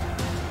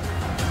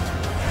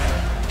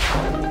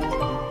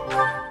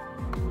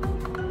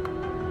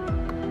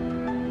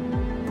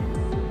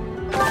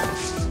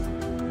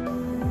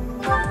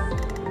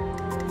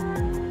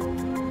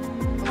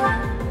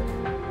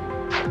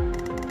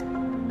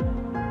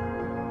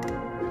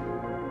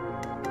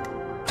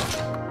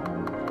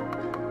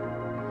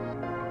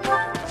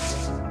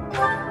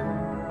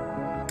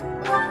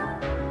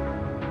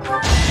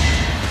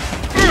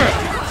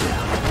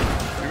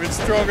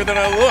 Stronger than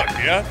I look,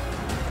 yeah?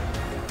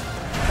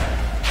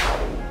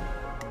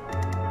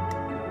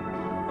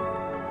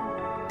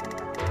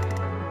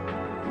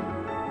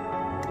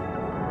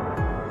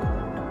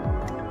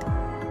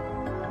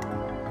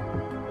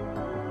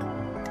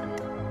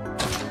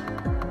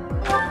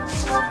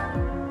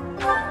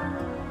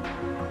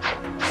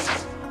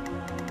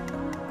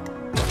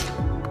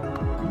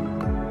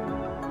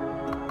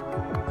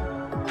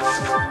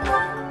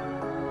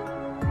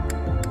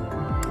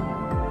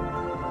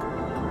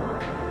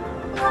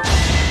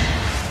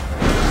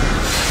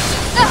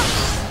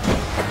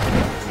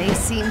 They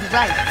seemed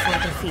ripe for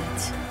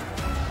defeat.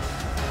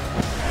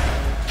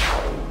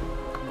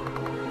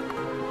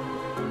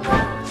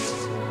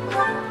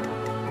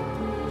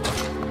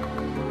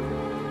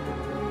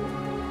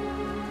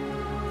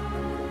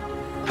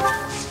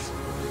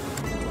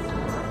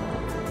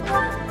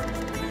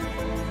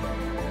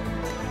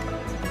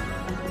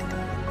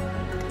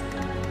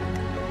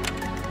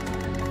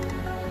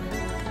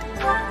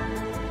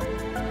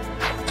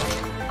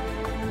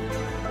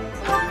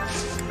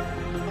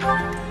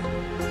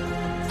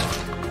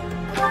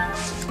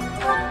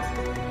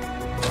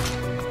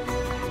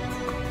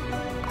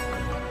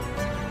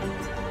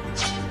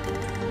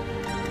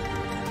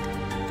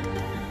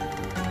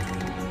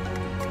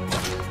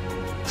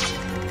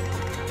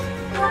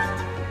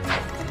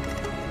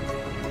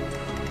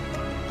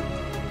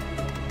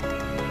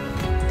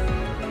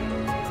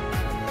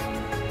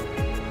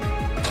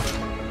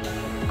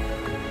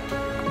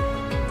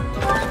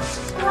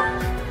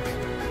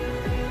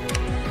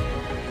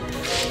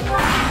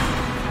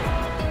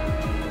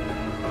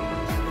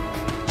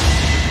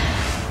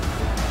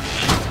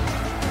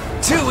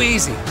 so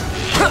easy.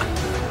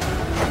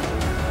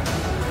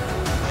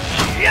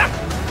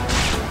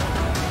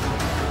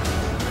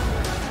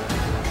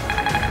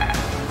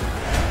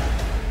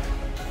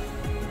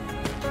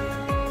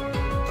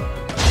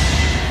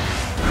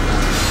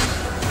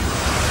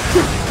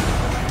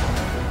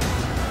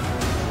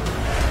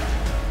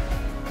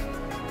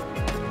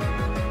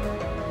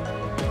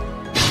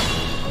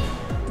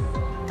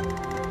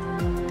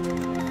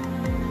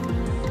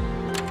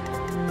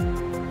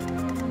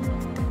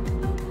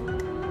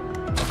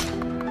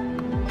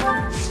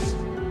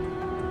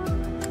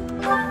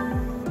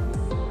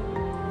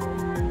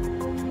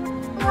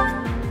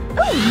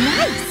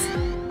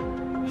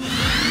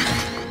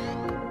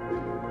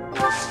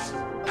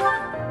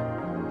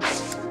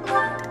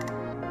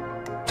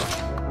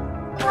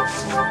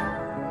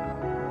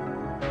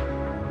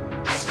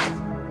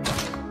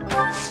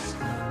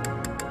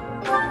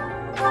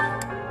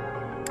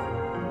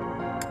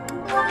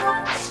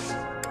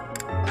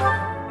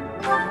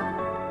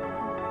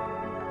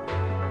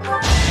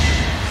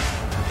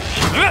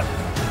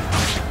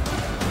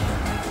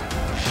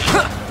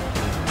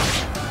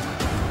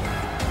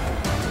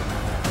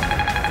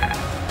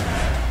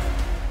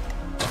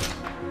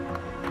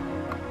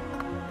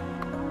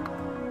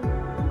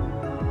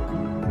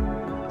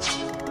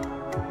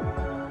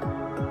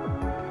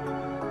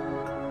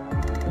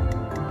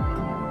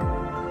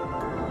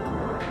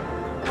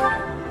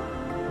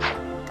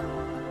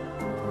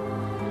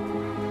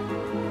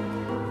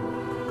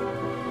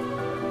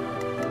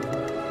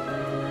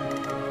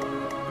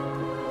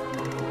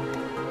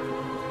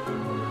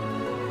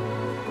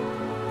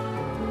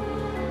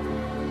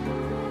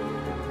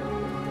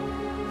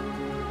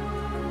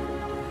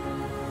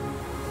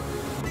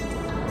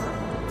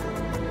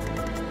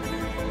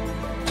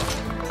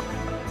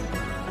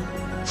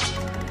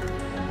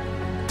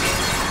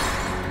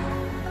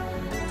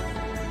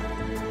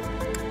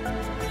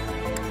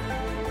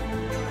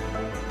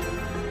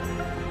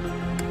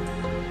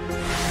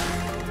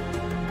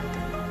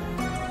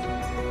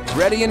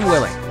 Ready and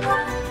willing.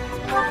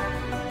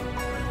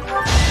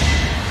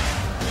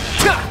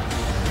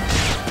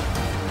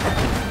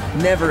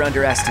 Never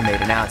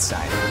underestimate an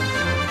outsider.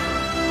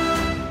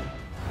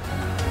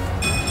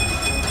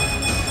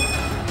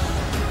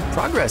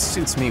 Progress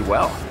suits me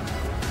well.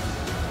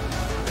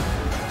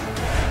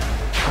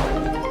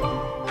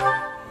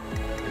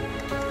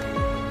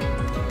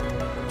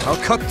 I'll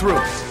cut through.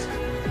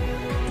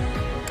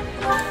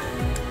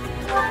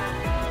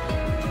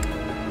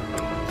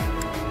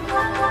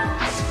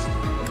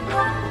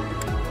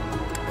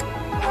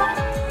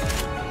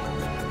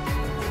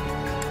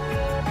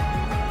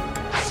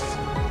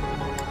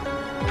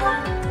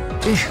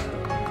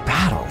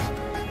 Battle.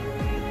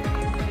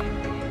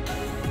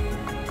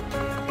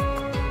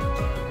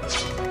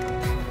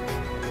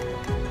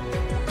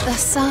 The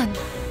sun.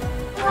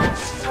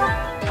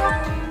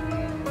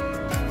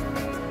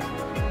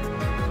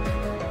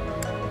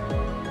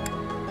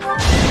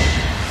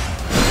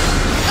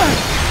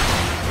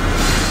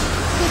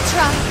 Good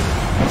try.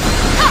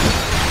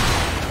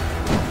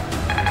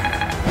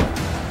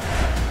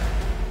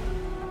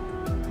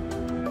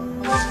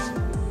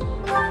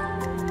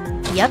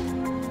 Yep.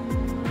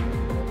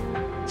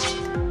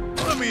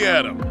 Let me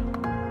at him.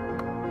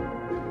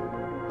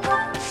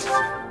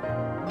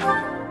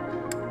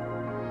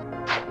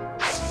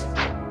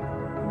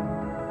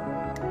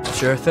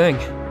 Sure thing.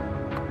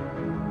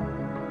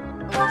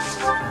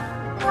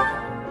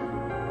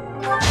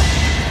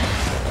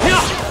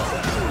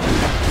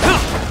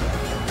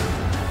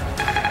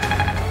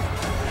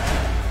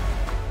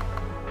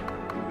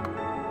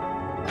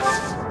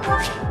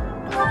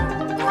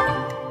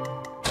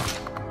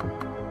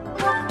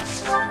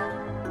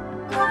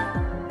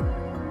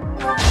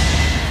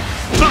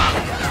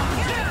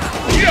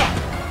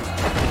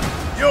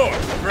 You're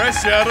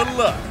fresh out of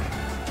luck.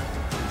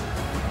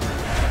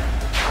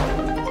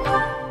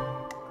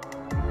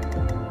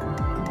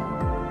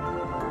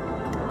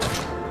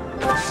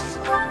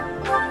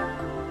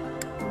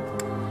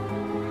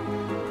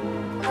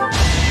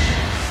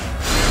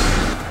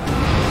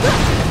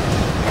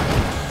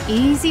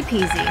 Easy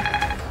peasy.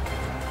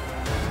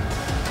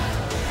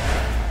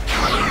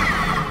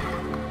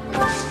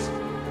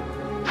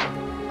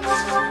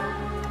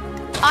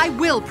 I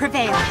will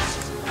prevail.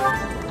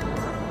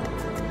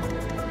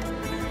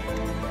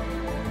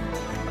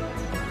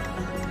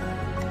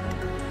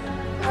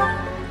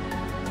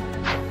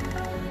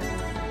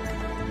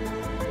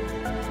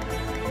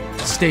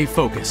 Stay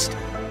focused.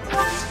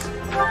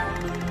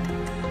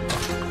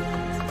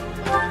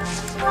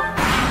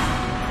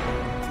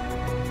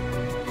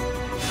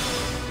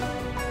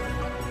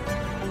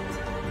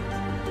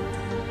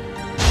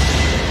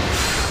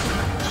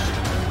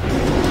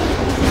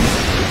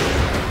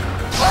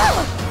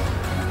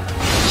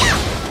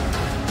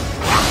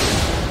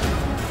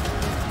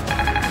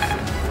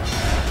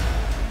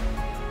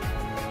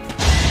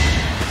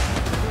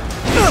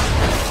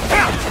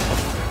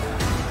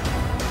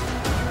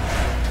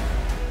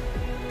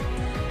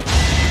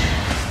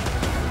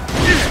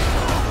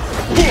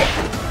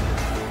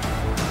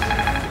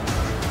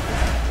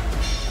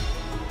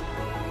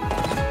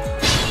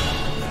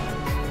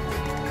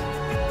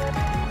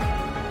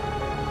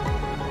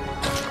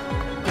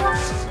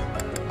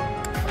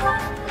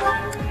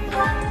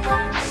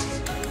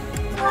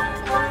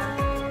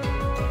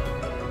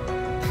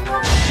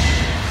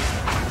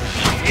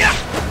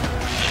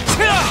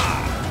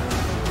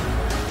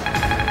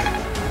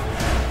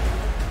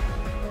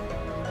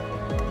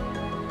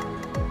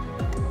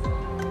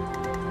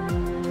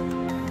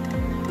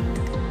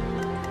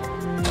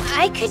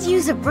 I could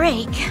use a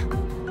break.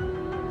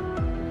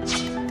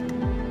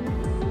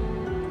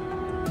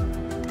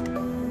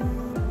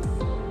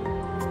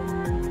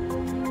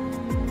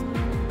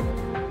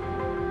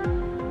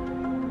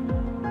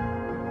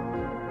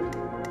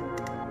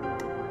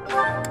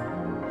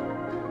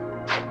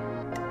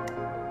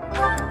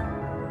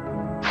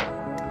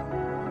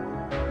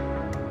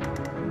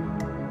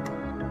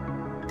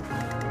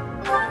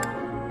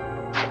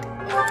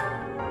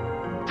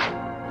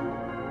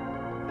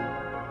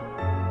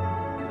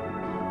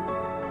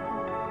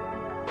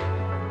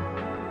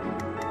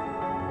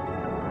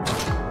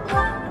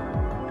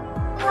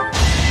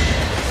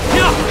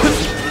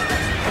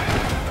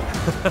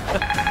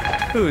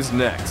 Who's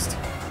next?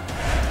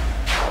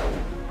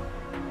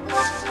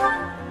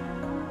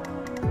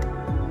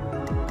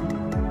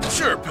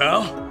 Sure,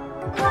 pal.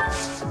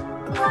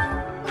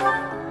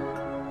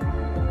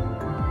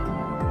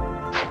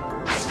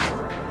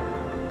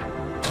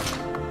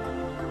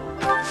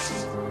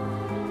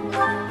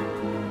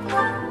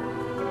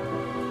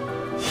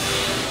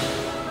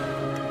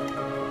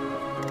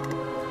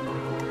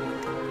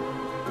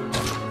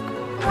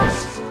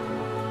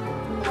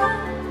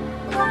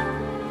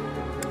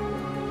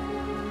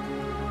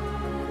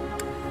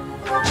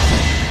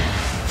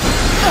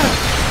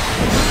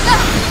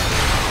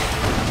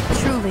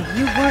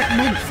 You weren't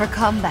meant for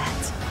combat.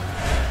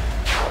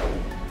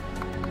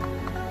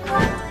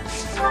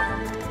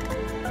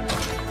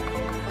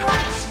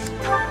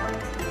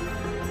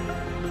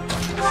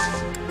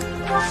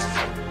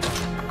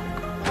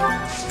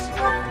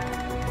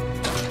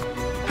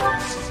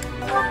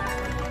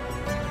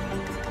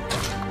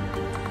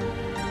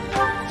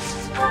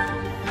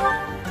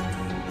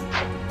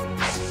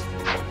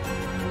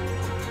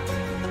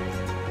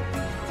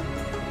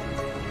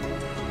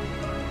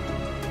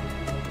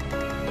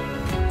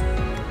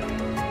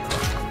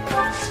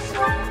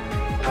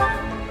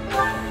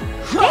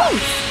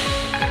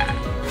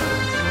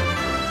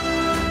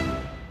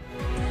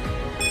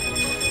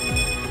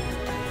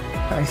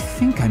 I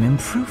think I'm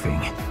improving.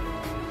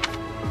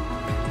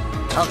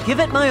 I'll give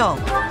it my all.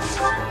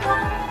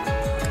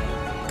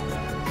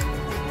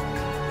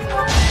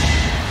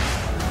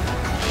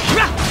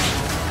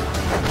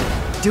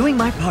 Doing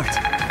my part.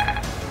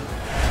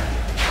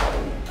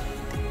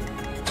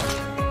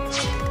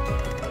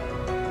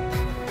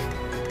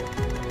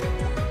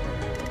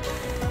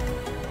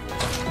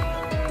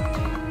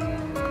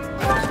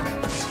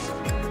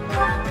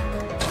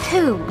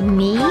 Who,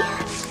 me?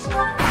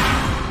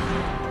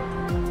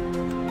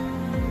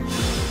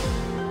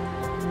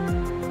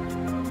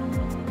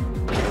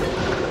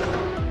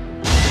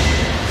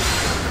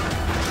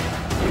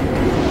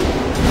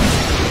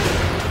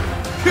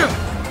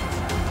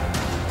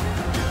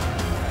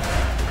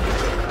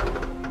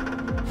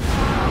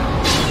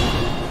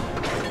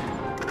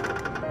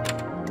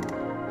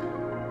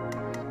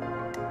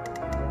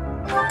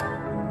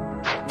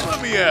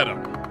 Let me at him.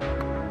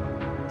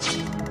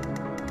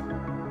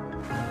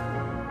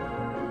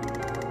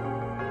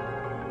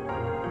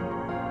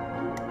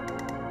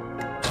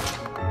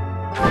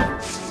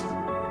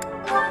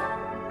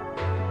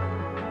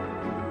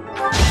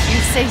 You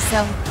say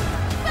so.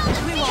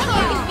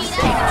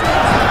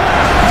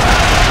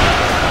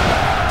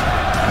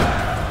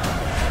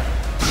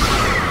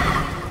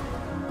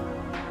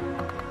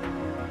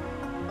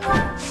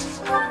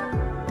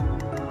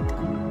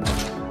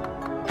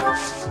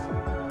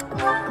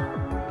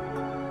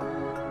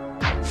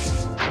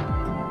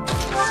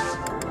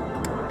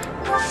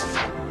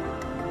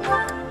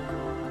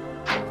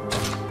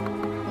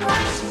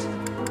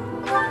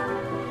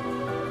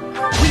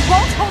 We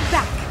won't hold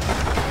back!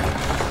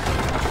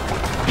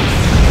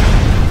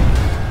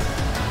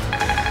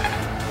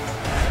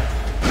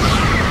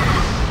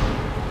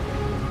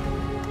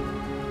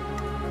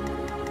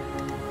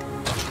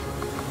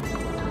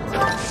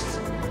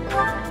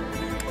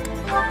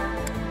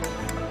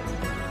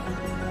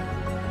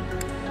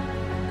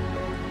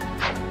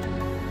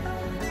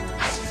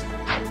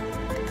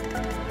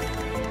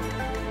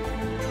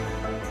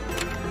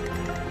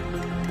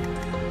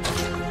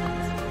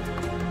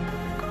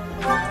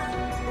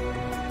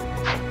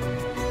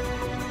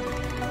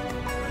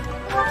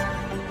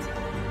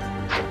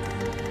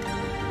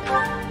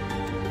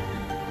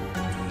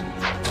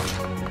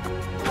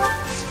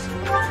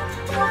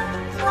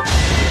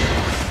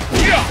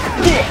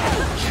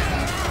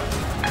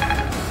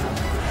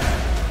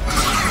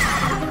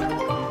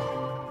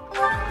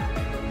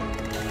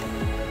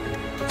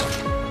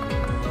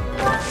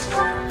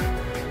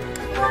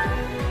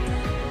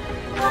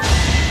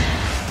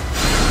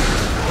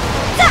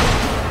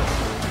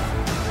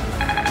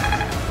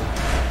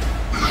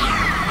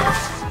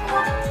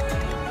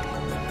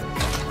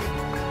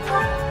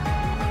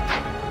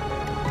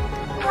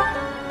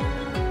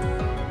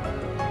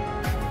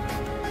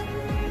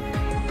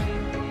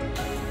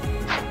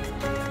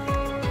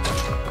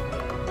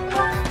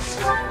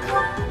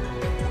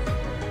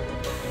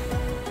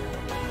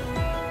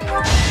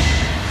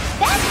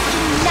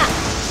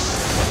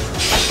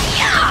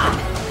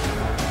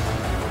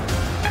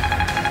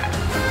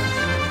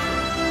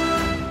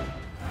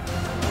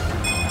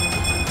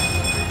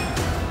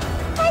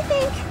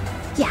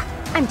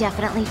 I'm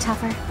definitely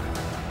tougher.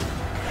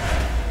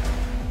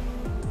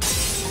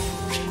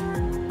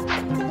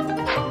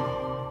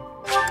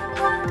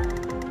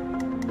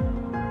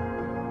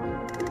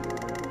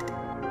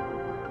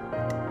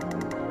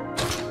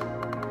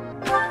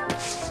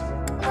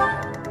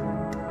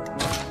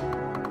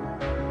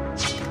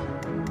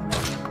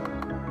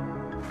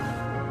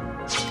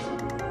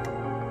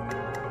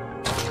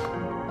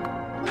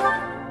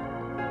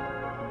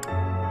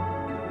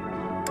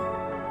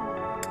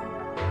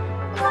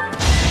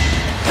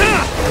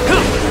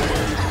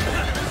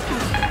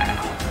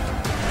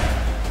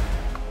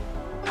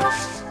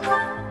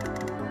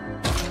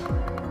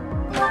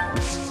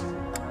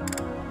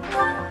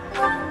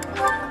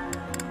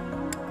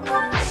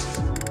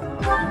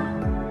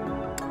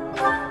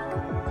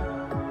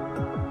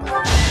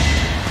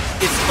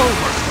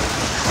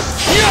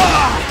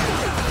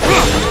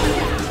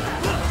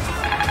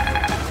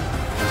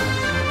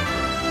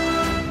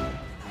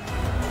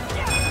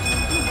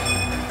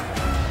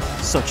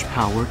 Such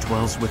power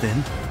dwells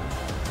within.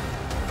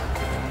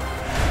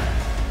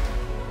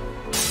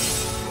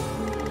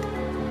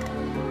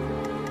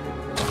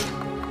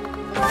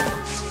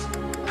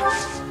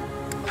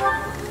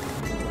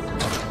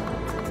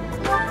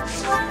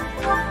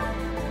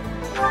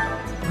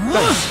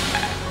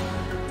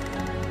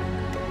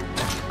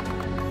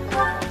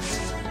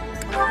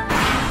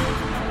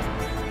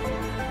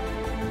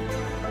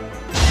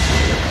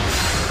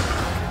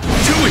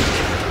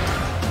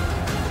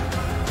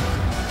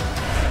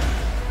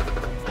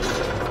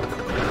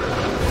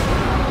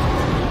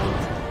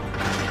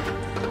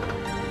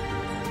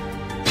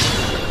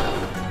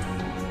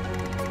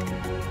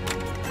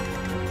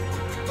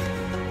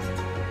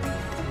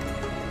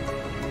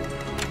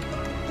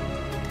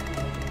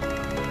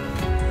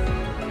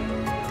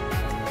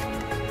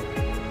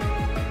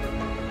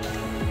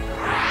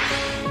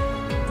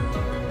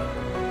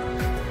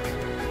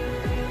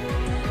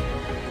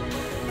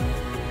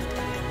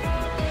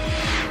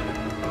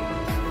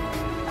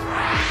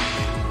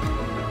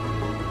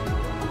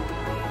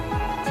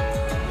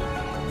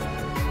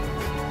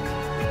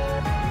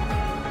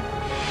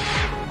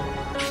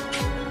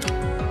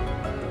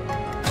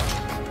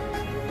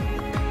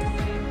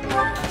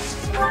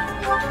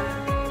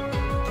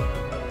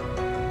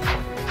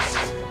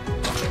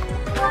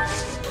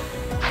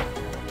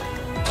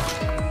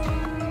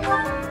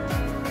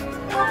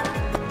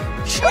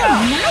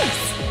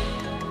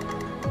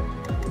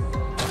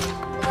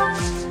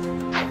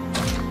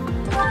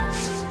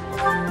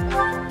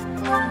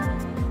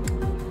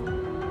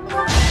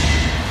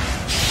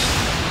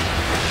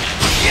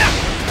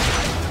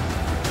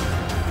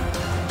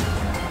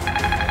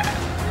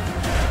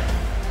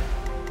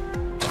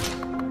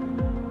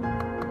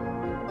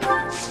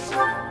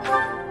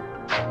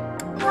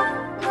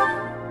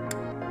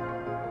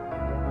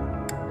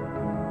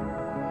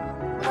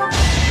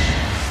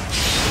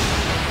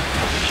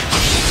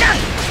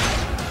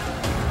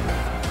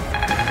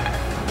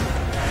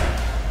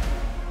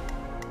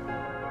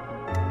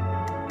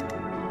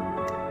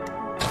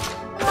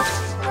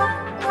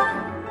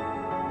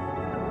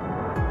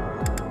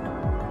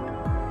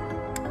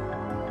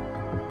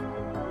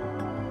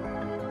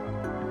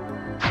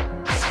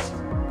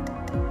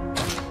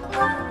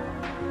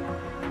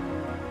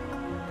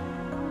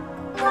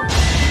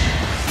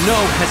 No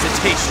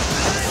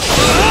hesitation.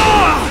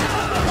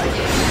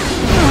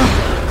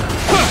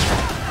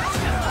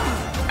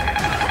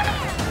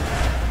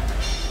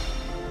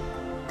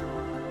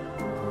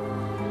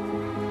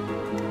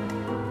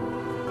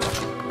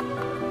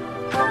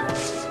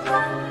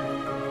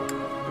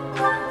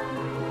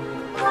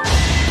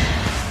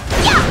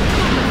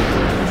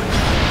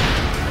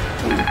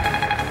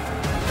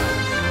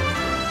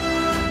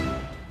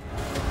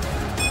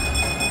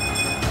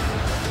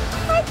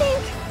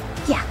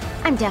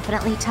 I'm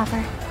definitely tougher.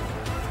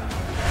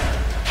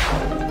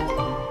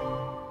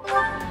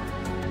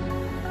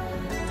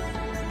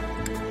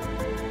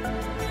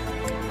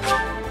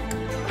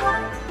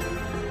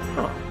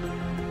 Huh.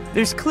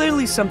 There's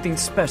clearly something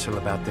special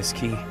about this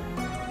key.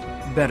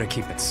 Better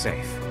keep it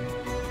safe.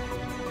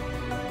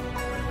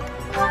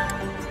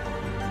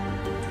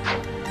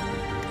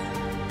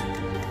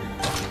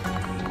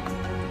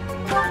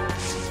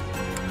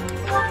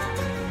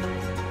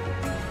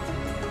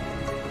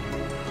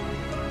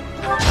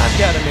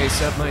 Got an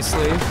ace up my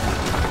sleeve.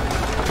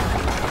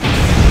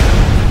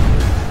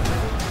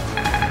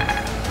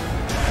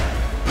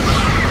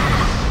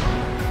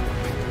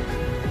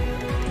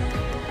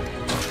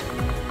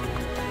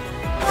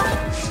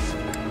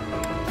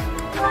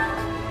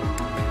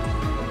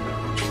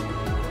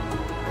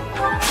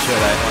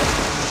 Should I?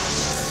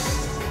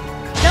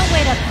 Don't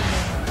wait up for me.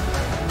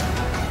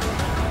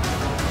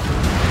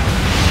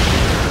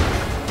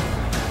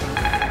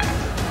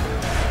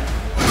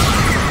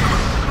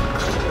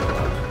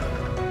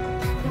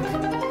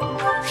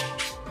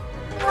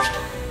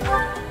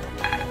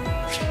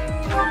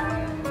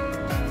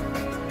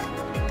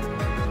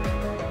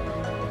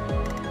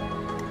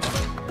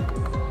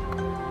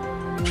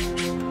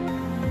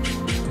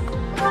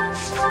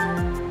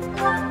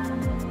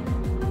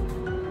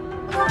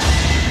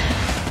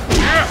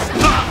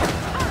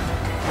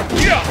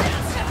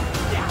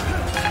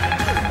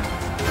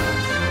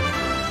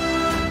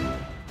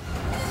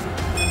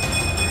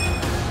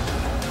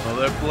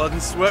 blood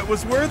and sweat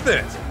was worth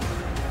it.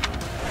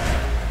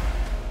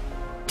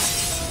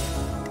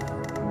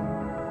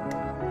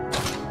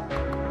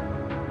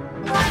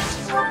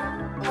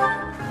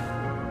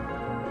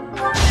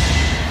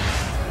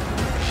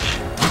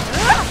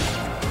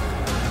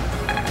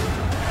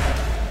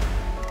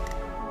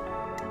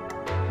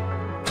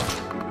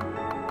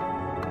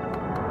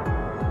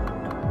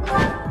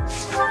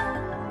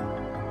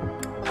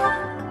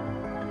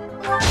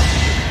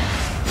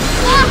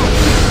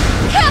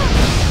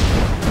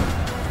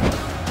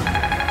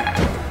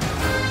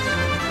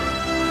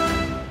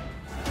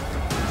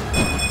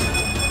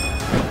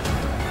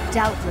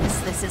 Doubtless,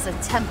 this is a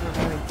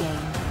temporary game.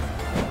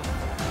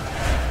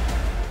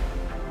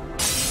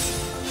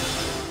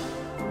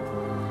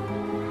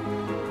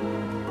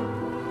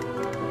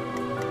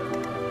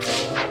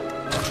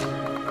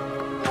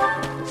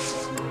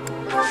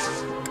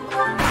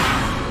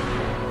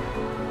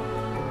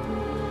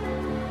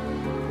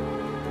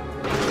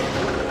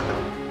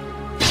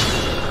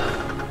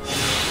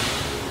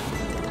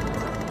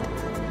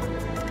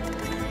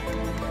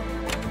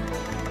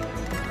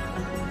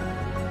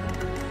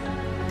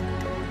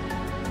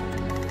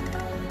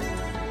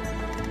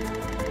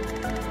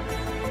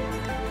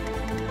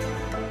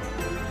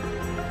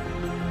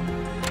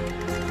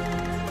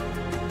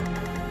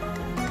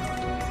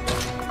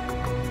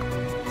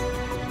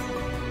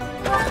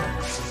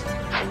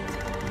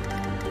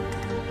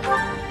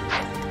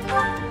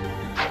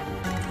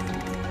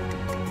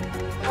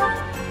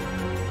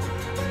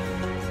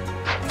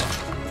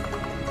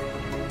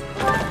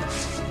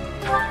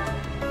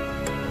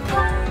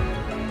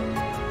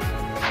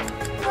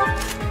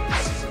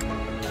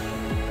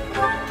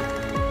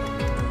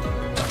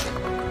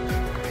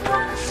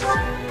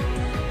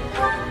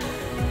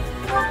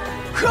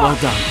 Well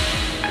done.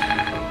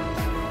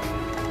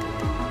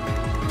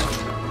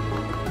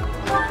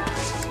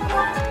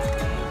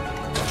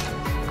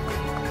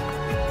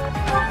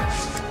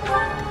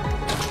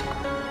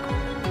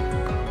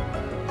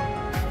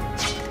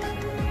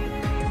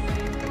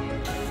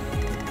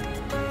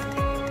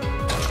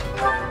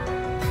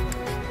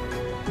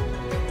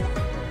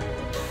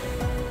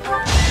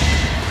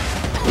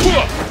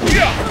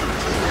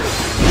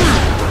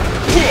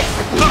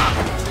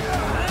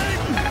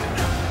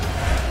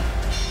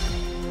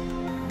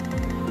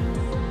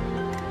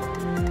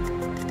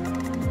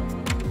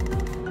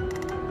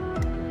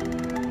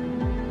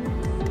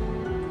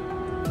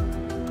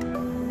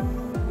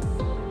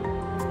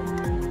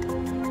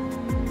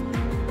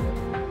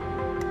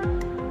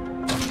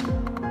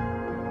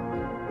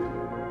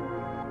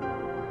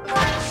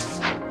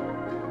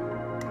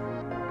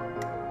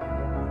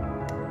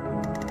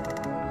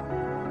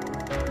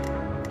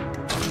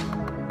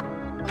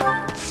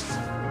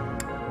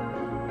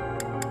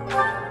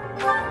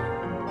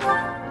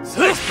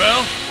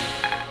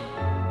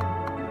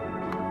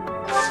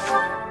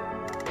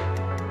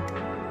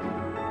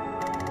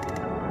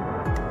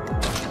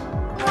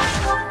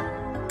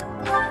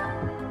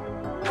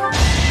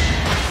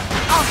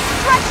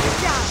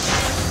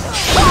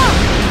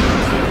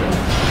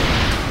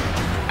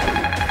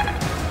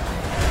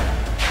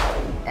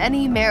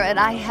 Any merit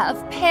I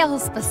have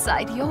pales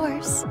beside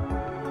yours.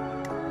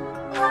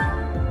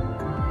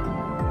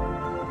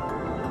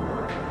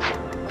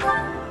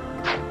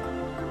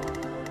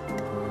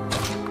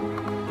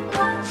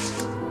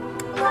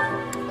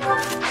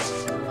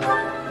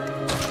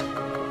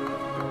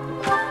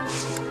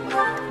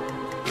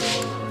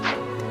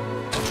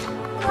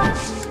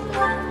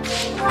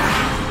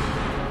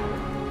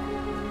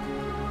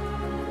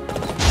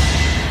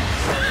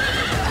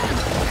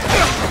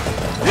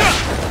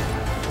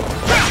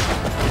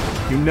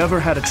 You never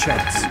had a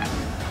chance.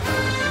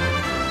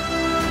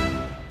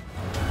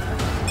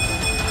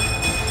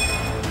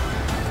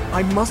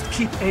 I must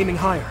keep aiming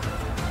higher.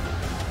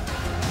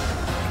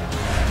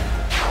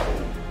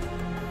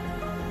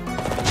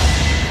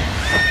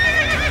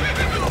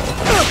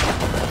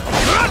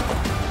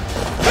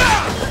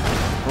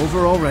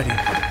 Over already.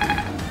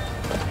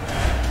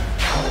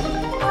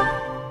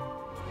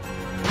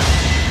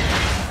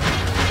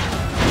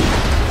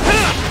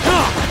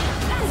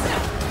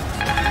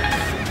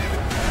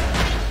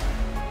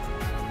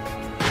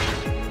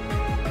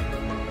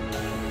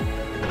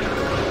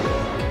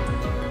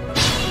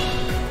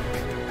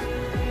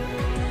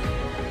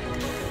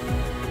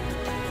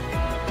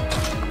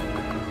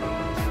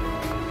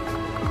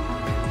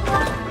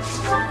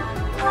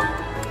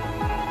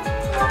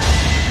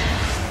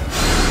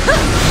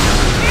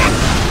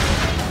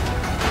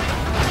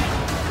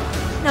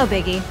 No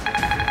biggie.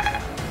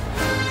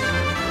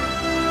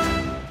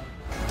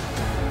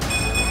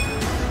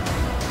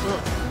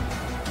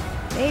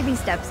 Baby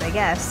steps, I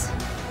guess.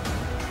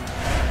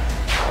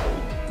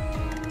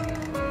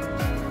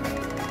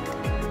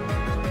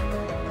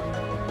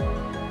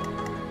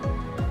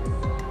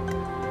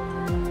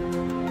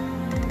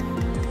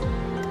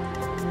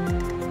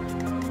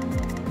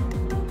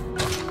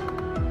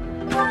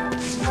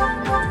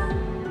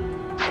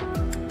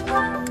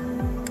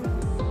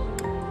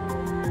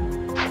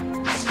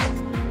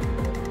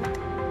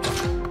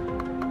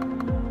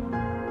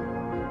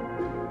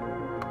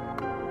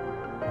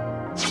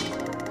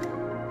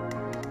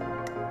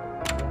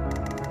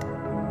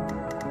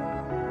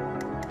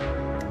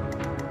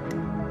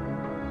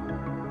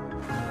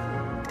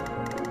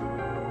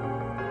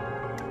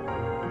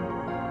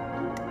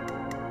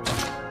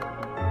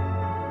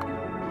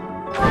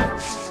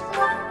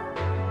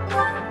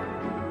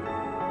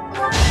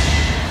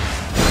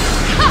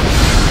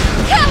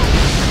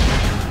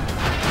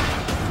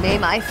 May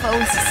my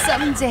foes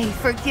someday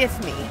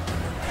forgive me.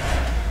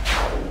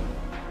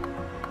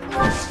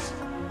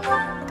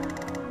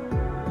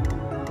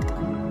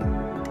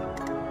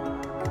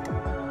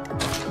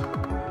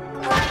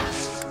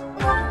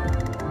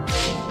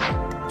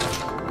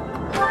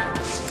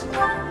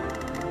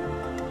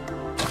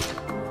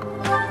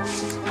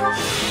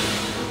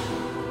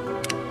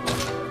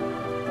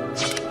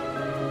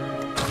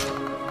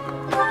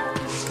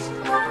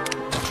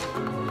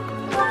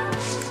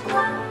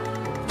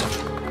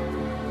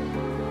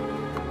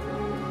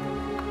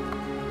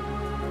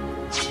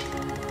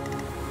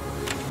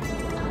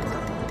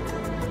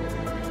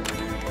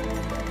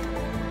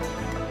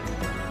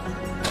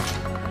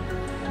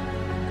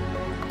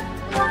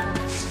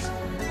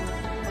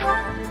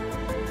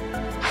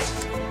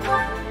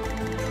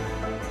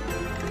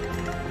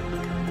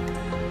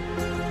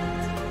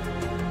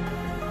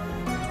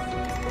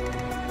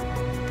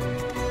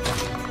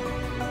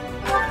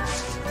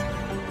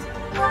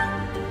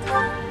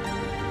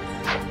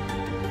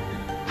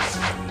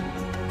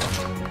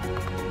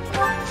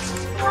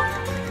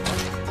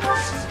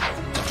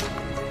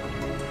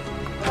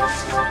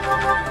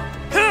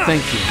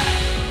 Thank you.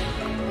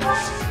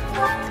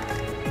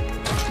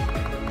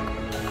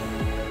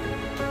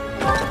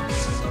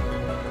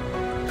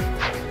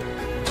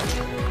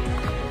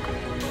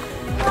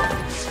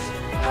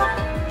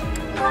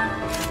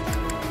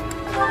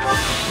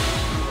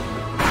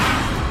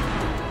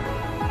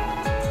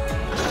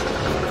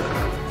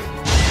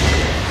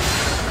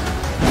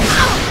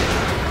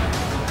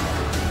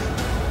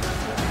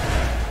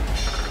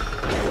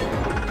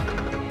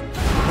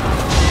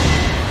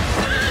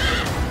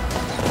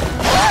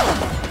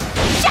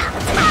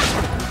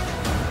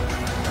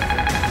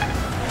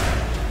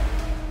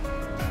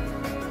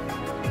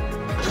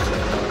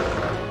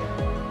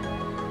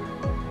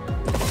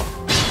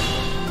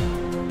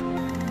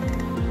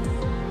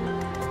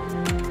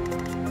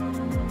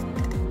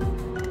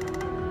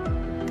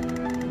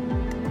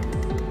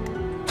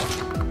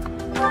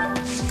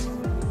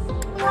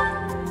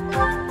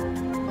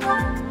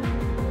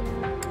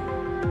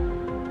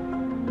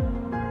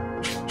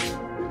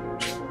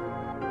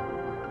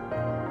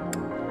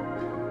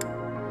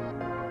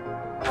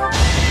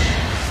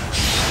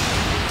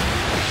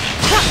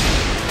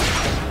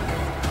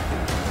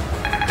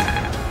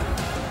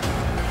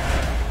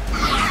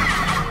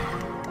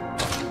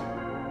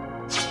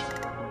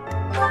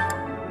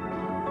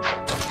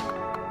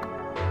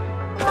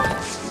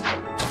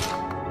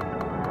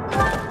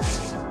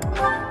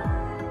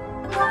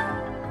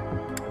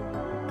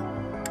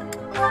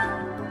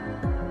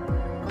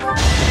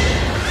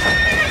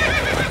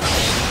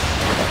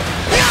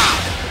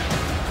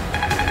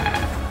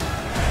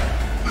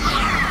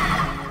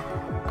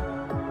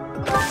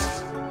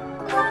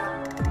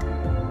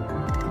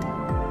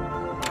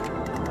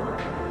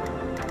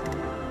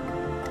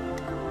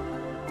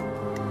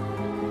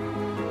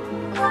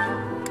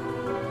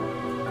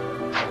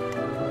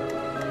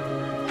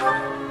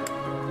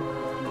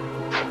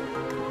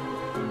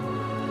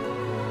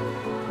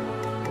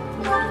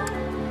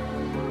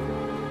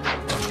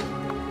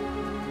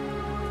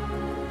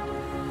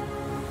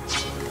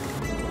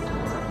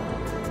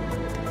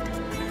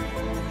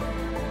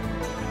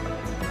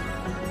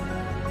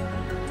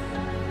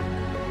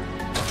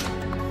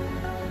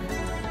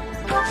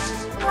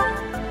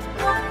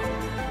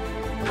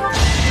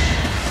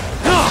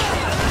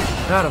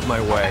 Out of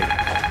my way.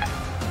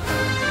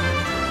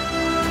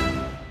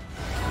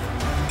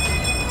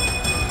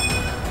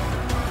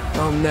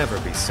 I'll never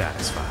be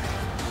satisfied.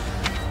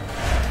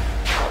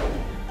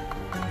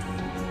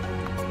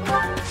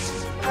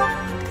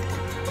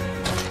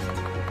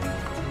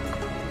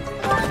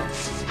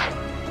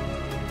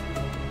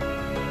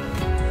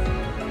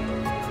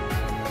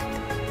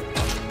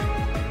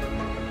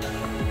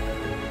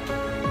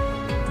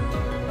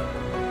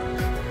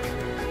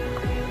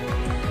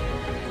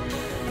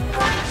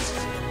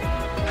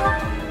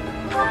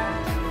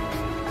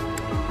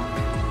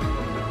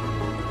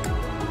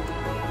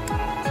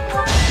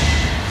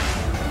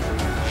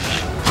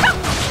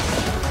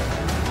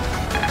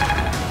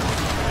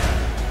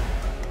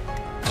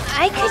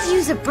 I could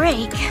use a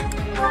break.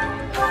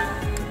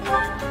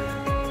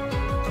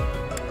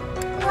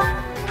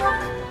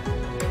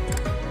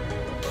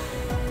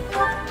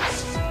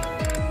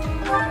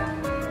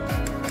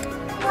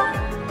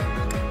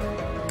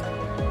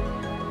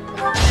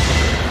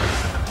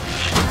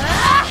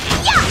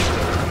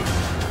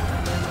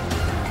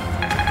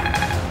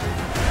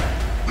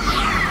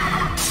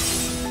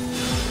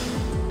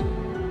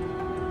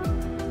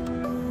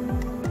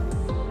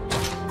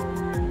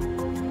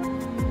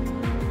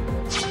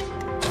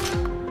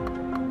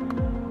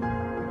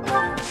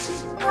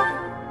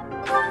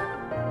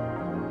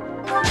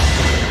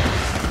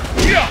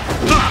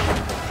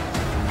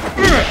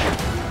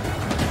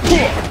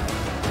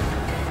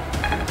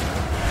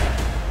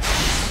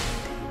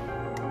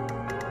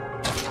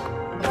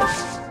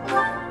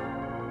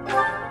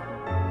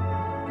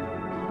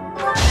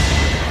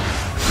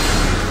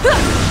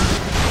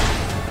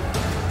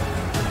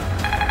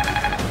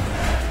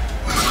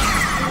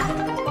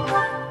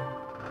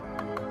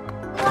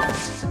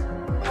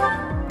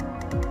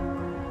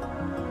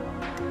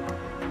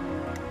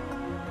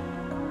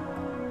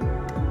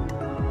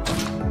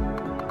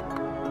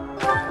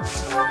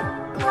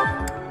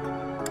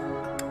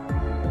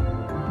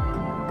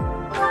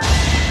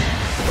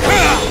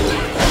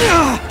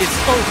 is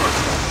over.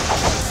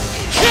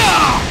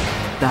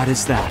 That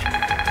is that.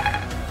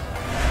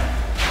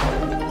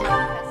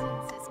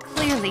 Presence is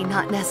clearly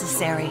not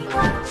necessary.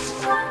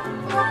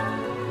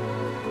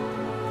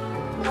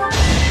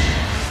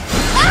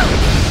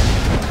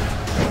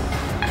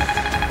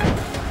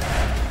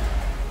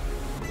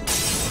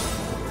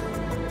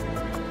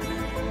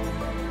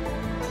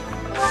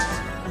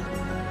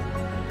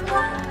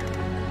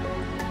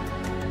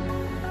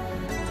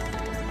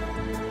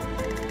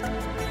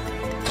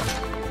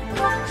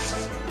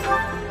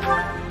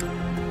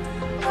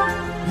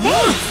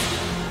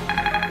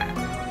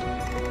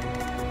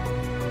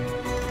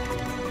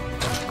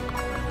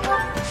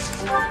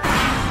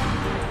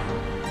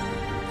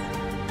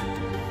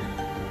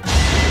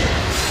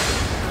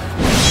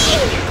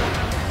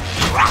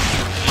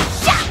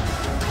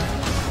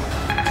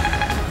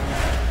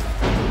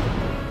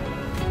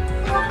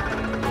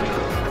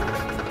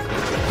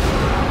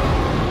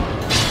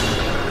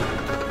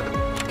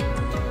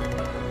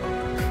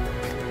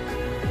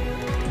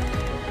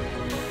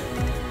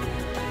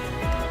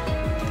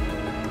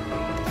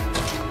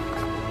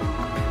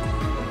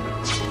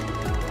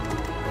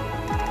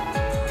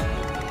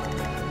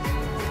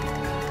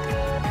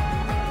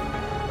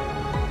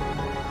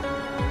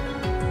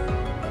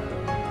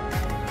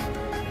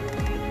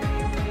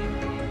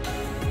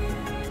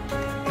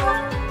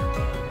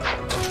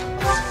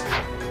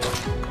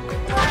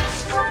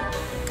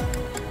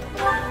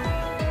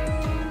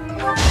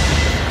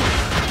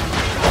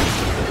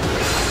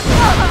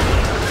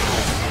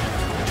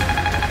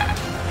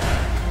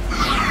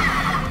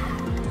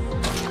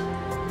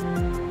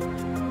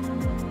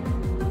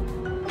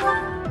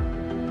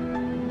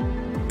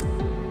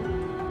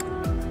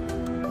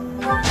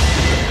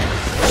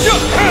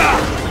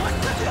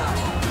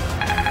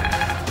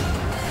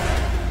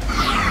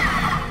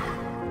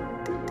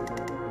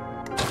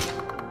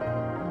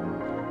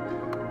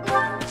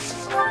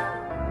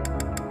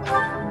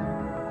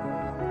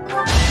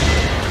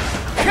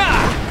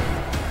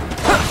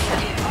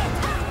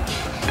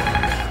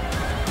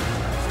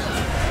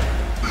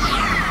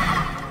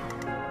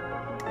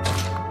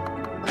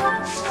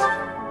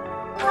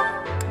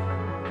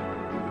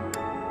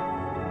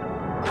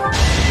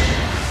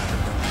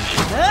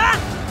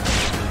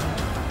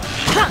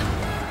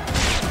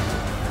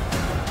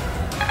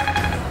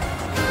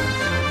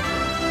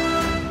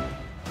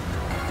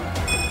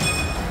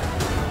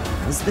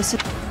 Is this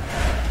it?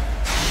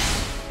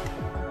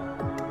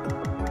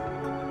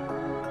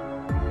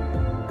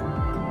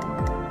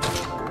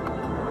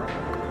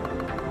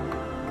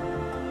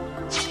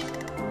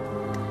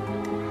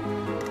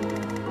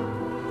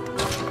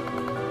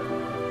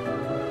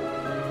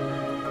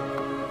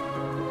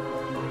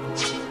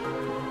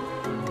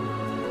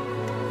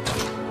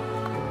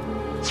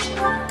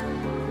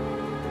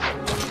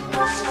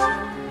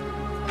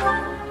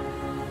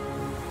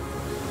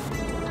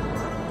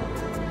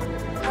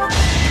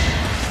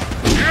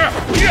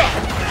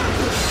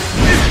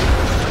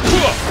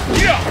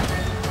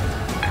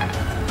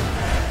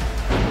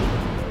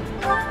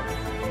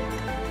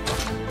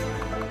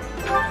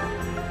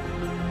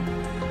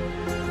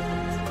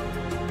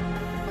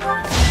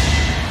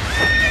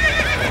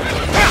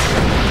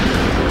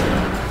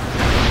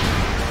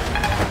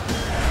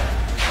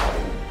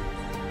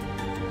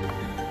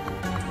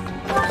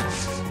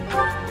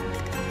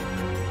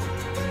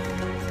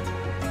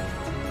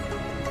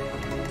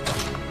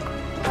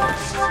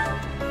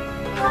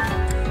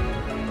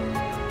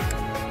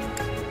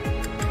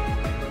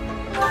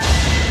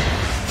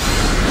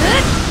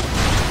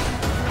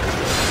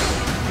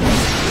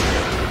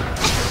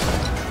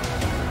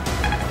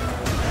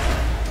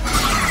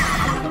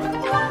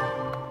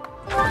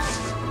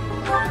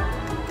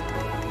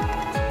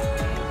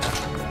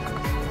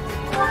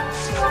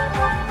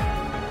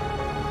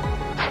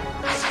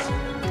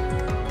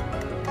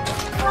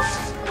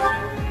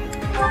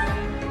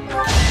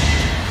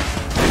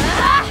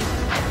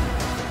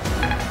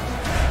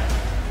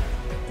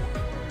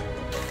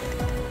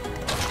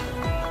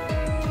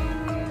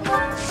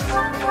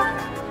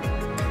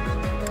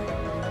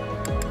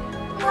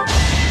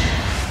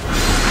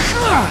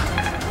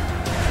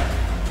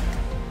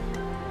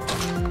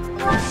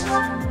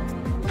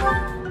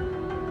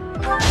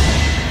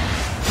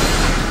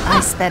 I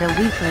sped a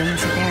weakling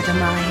to their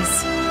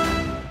demise.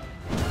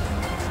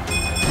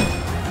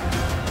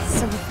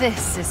 So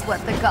this is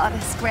what the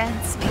goddess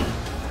grants me.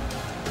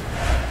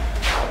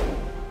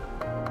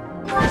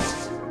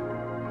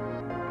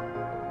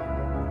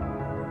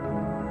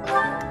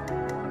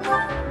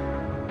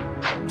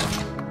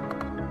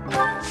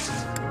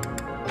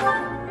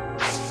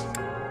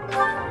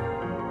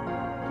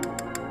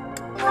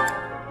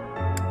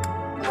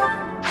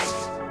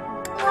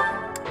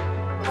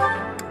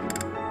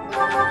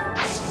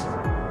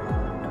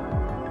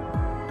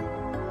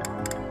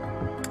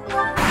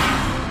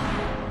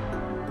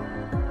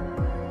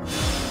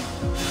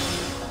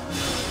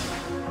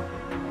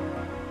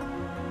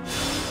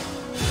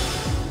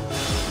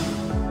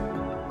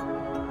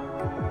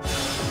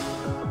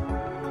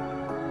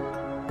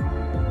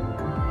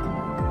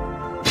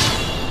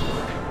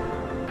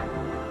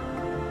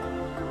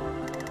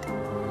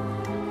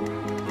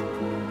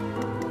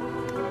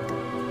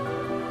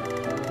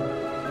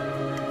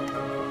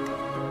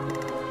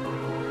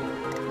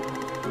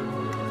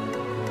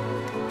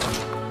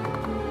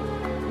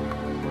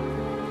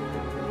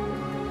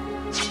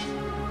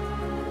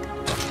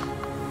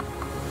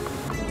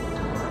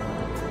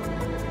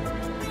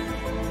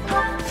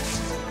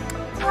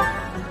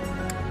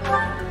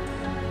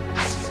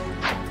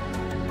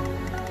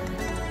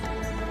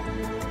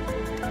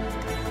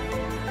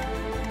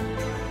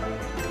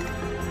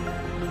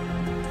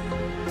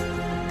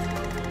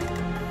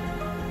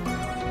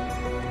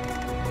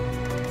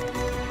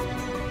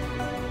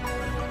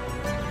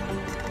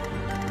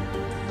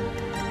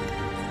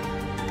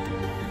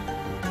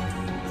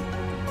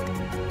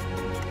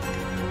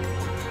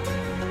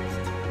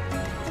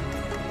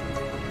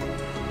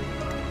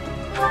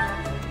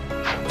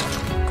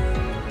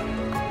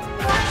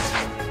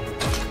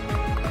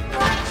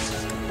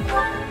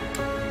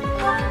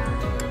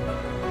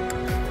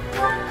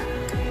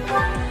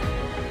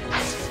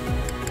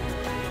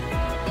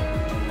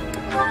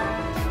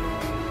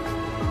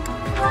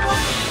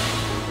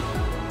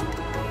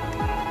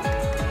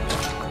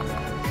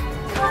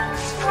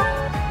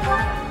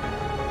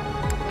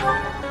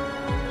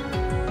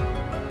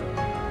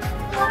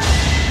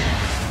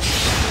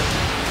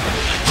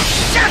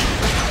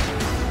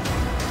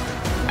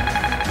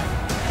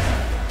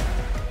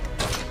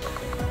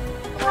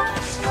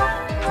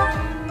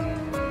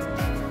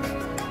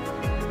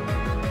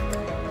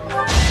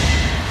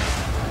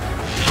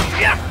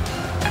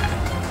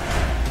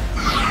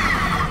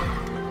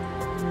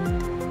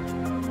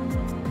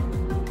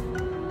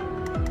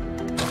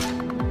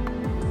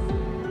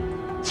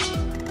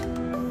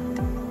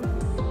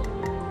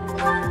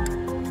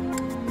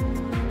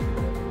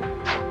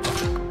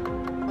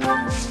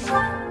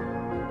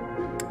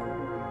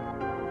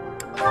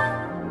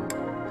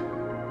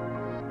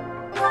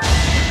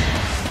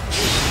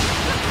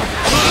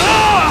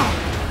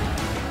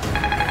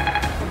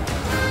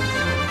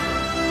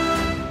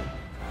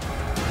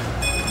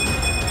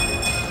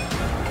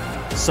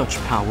 Such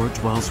power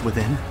dwells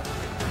within.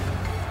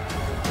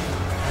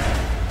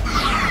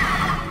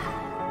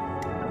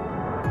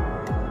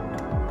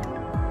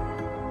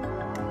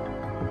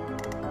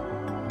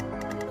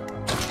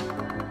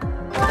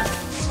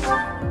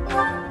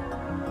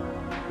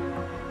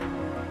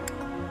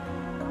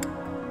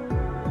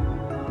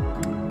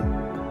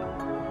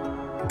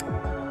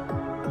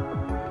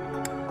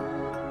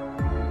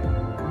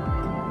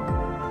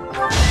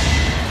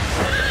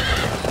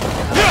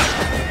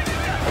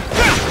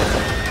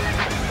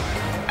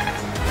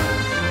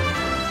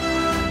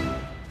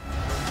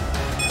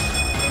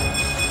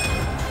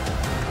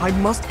 I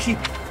must keep...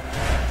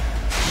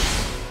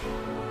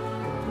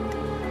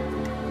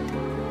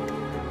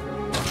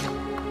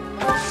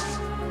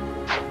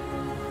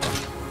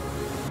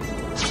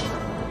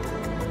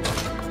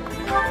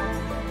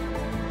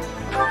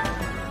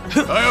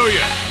 I owe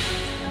you!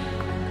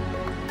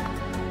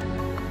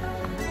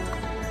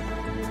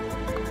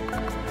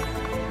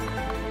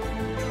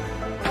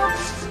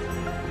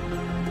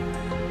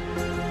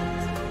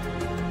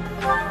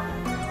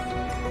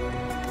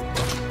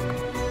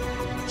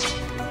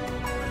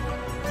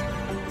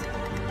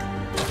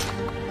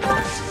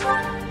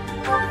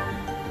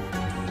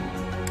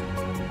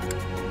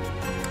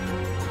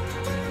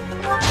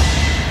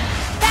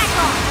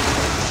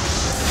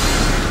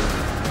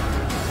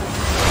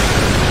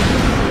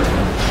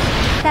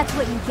 That's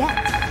what you get.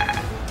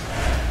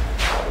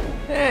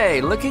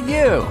 Hey, look at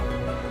you!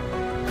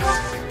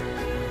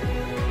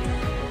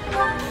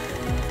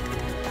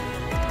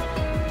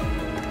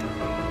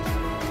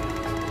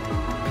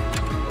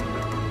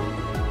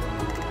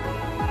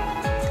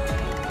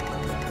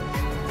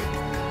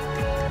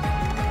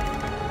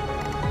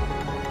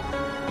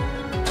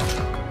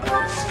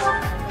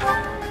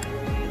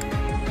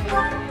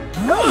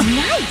 Oh,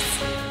 nice!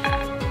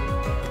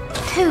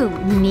 Who,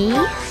 me?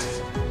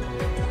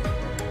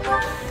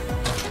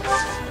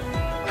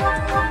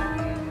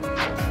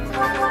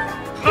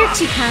 You're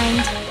too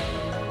kind.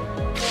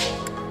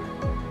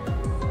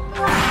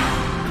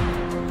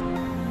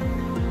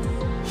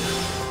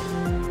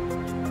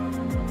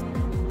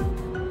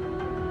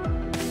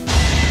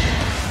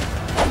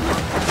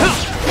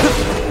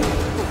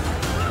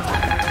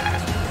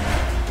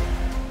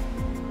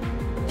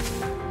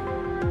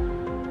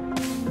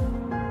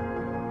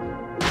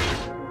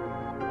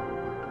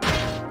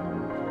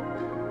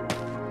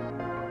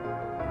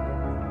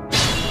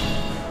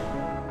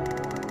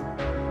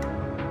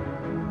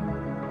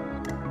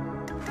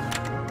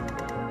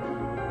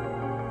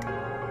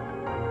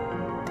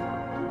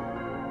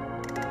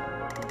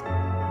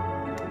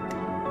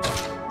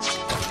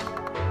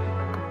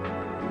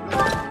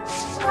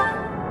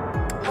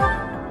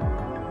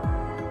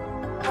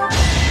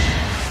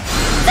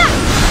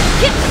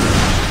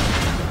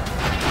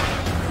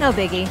 No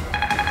biggie.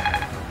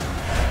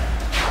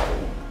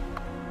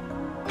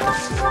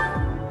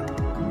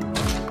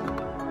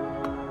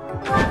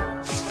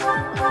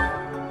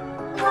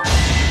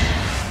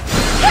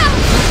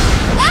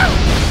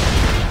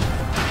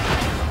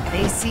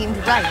 They seemed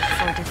ripe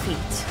for defeat.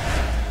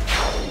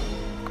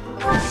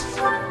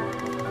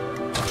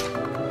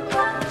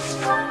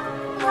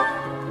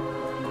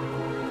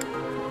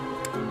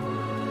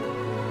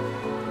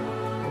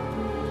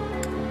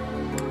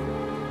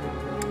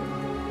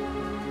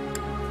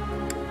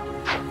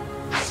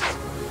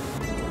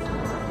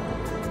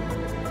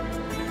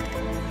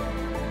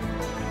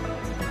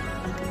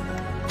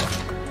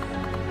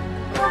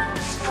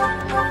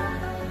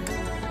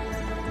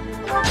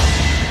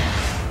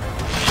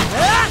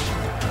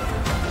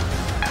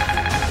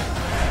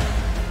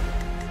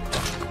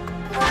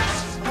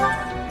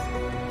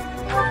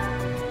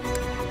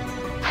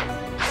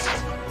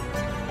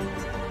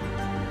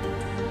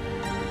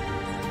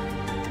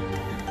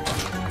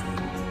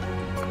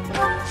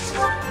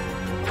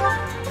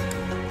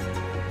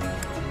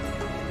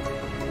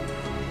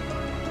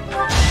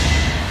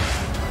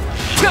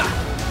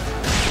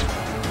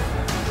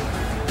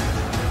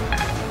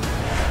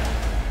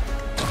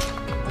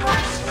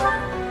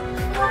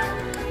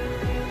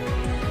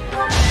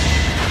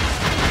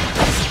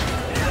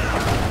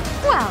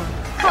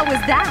 How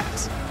was that?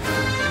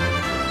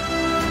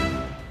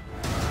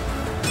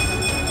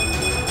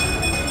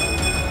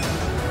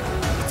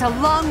 It's a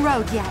long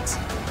road yet.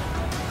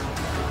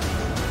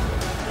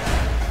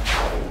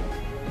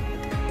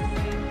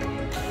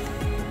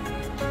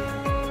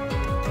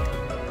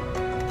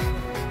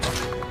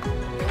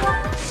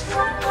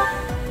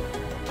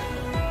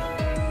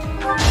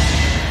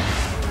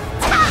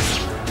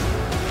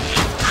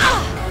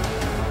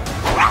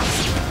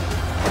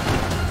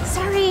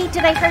 Sorry,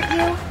 did I hurt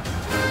you?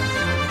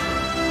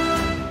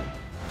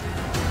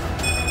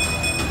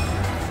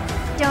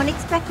 Don't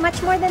expect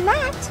much more than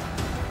that.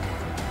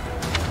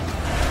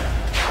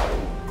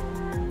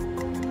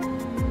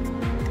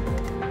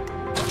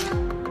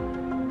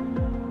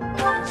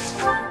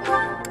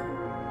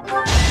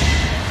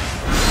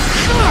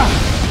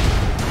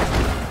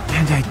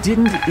 And I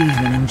didn't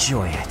even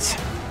enjoy it.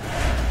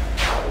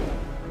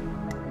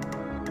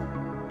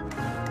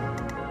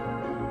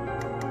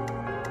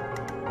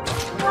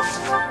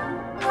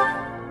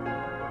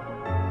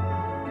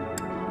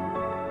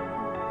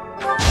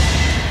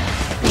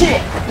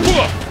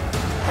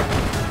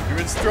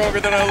 Even stronger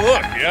than I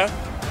look, yeah?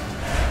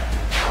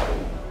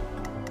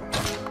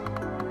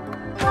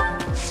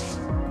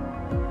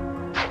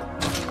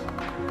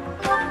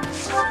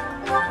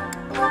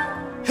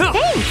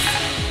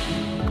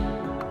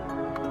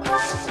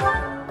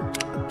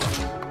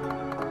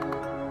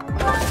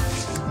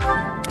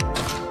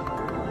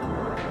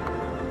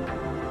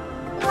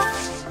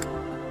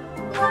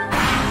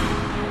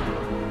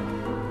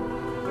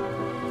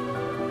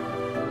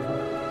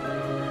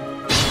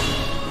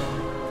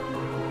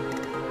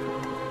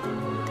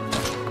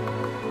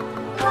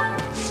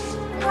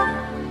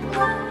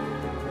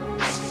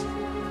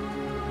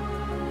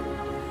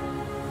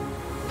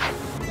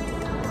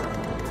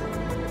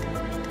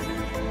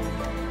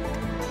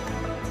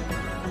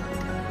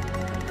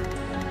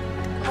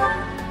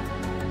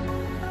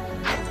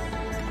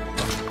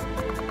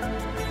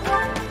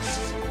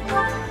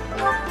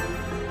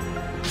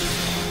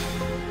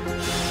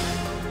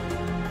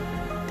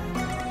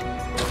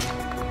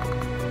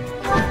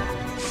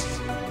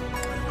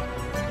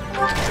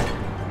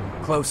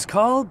 Close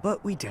call,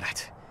 but we did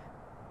it.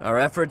 Our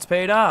efforts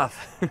paid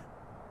off.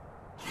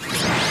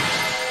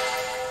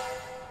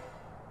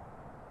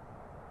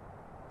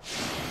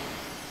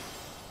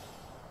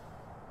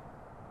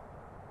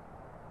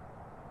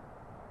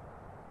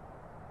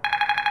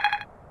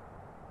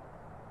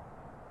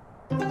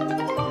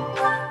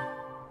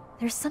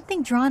 There's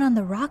something drawn on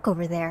the rock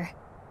over there.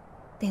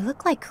 They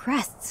look like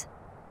crests.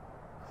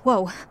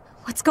 Whoa,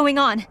 what's going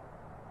on?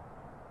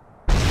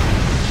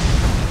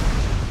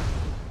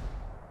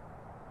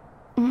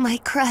 My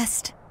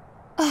crest.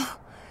 Oh,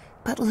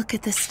 but look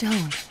at the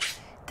stone.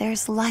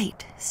 There's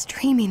light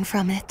streaming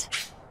from it.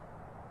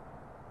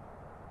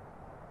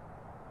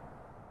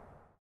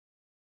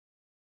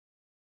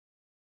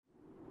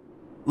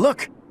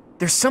 Look!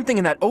 There's something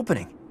in that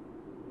opening.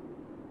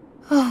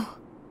 Oh,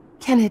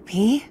 can it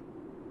be?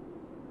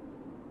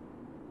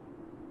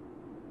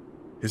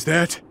 Is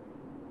that?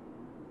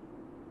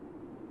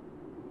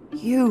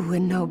 You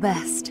would know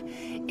best.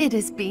 It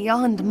is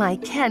beyond my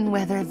ken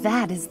whether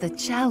that is the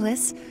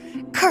chalice.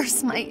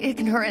 Curse my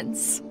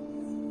ignorance.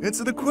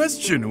 Answer the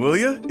question, will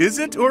ya? Is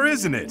it or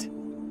isn't it?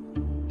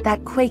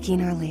 That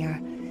quaking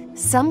earlier.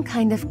 Some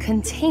kind of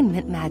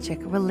containment magic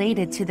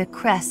related to the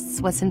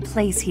crests was in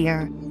place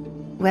here.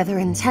 Whether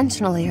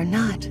intentionally or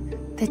not,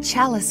 the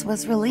chalice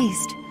was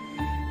released.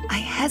 I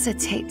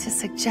hesitate to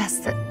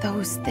suggest that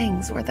those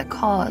things were the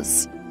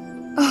cause.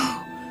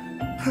 Oh,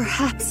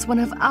 perhaps one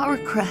of our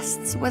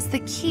crests was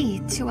the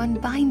key to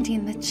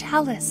unbinding the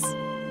chalice.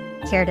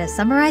 Care to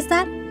summarize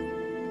that?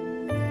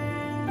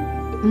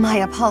 My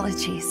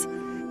apologies.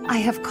 I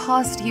have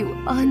caused you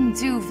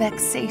undue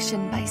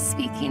vexation by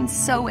speaking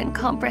so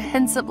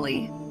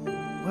incomprehensibly.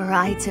 Were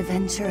I to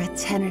venture a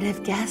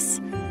tentative guess,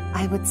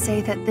 I would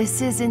say that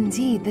this is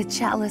indeed the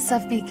chalice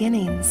of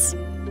beginnings.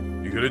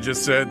 You could have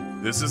just said,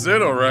 this is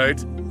it, all right.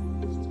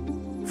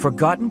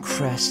 Forgotten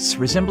crests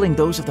resembling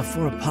those of the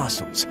Four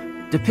Apostles,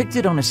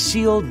 depicted on a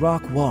sealed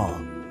rock wall.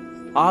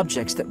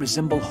 Objects that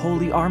resemble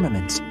holy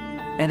armaments,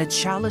 and a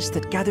chalice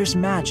that gathers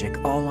magic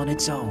all on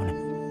its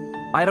own.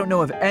 I don't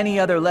know of any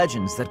other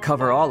legends that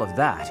cover all of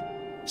that,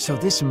 so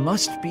this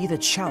must be the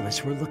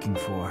chalice we're looking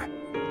for.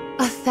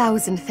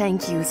 1,000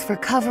 thank yous for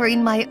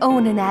covering my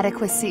own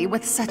inadequacy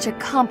with such a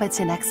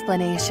competent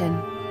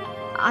explanation.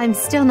 I'm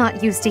still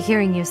not used to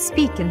hearing you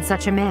speak in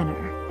such a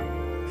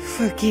manner.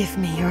 Forgive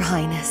me, Your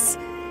Highness.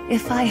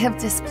 If I have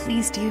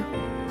displeased you,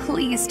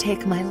 please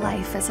take my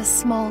life as a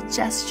small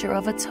gesture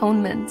of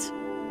atonement.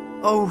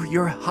 Oh,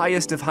 your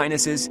highest of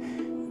highnesses,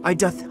 I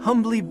doth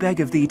humbly beg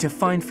of thee to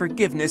find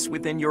forgiveness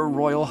within your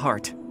royal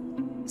heart.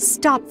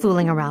 Stop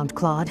fooling around,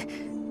 Claude.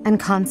 And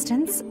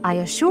Constance, I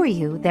assure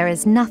you there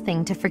is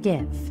nothing to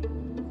forgive.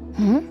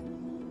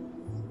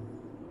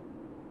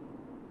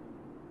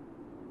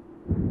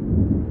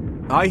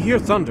 I hear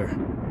thunder.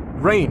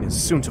 Rain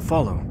is soon to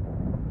follow.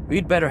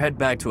 We'd better head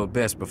back to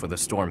Abyss before the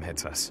storm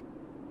hits us.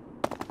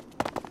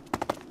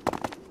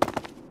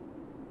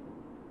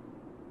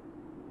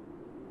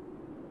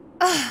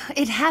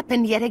 It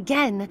happened yet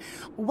again.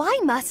 Why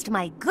must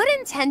my good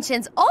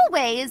intentions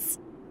always...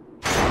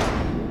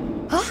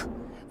 Huh?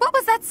 What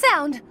was that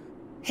sound?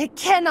 It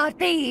cannot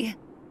be.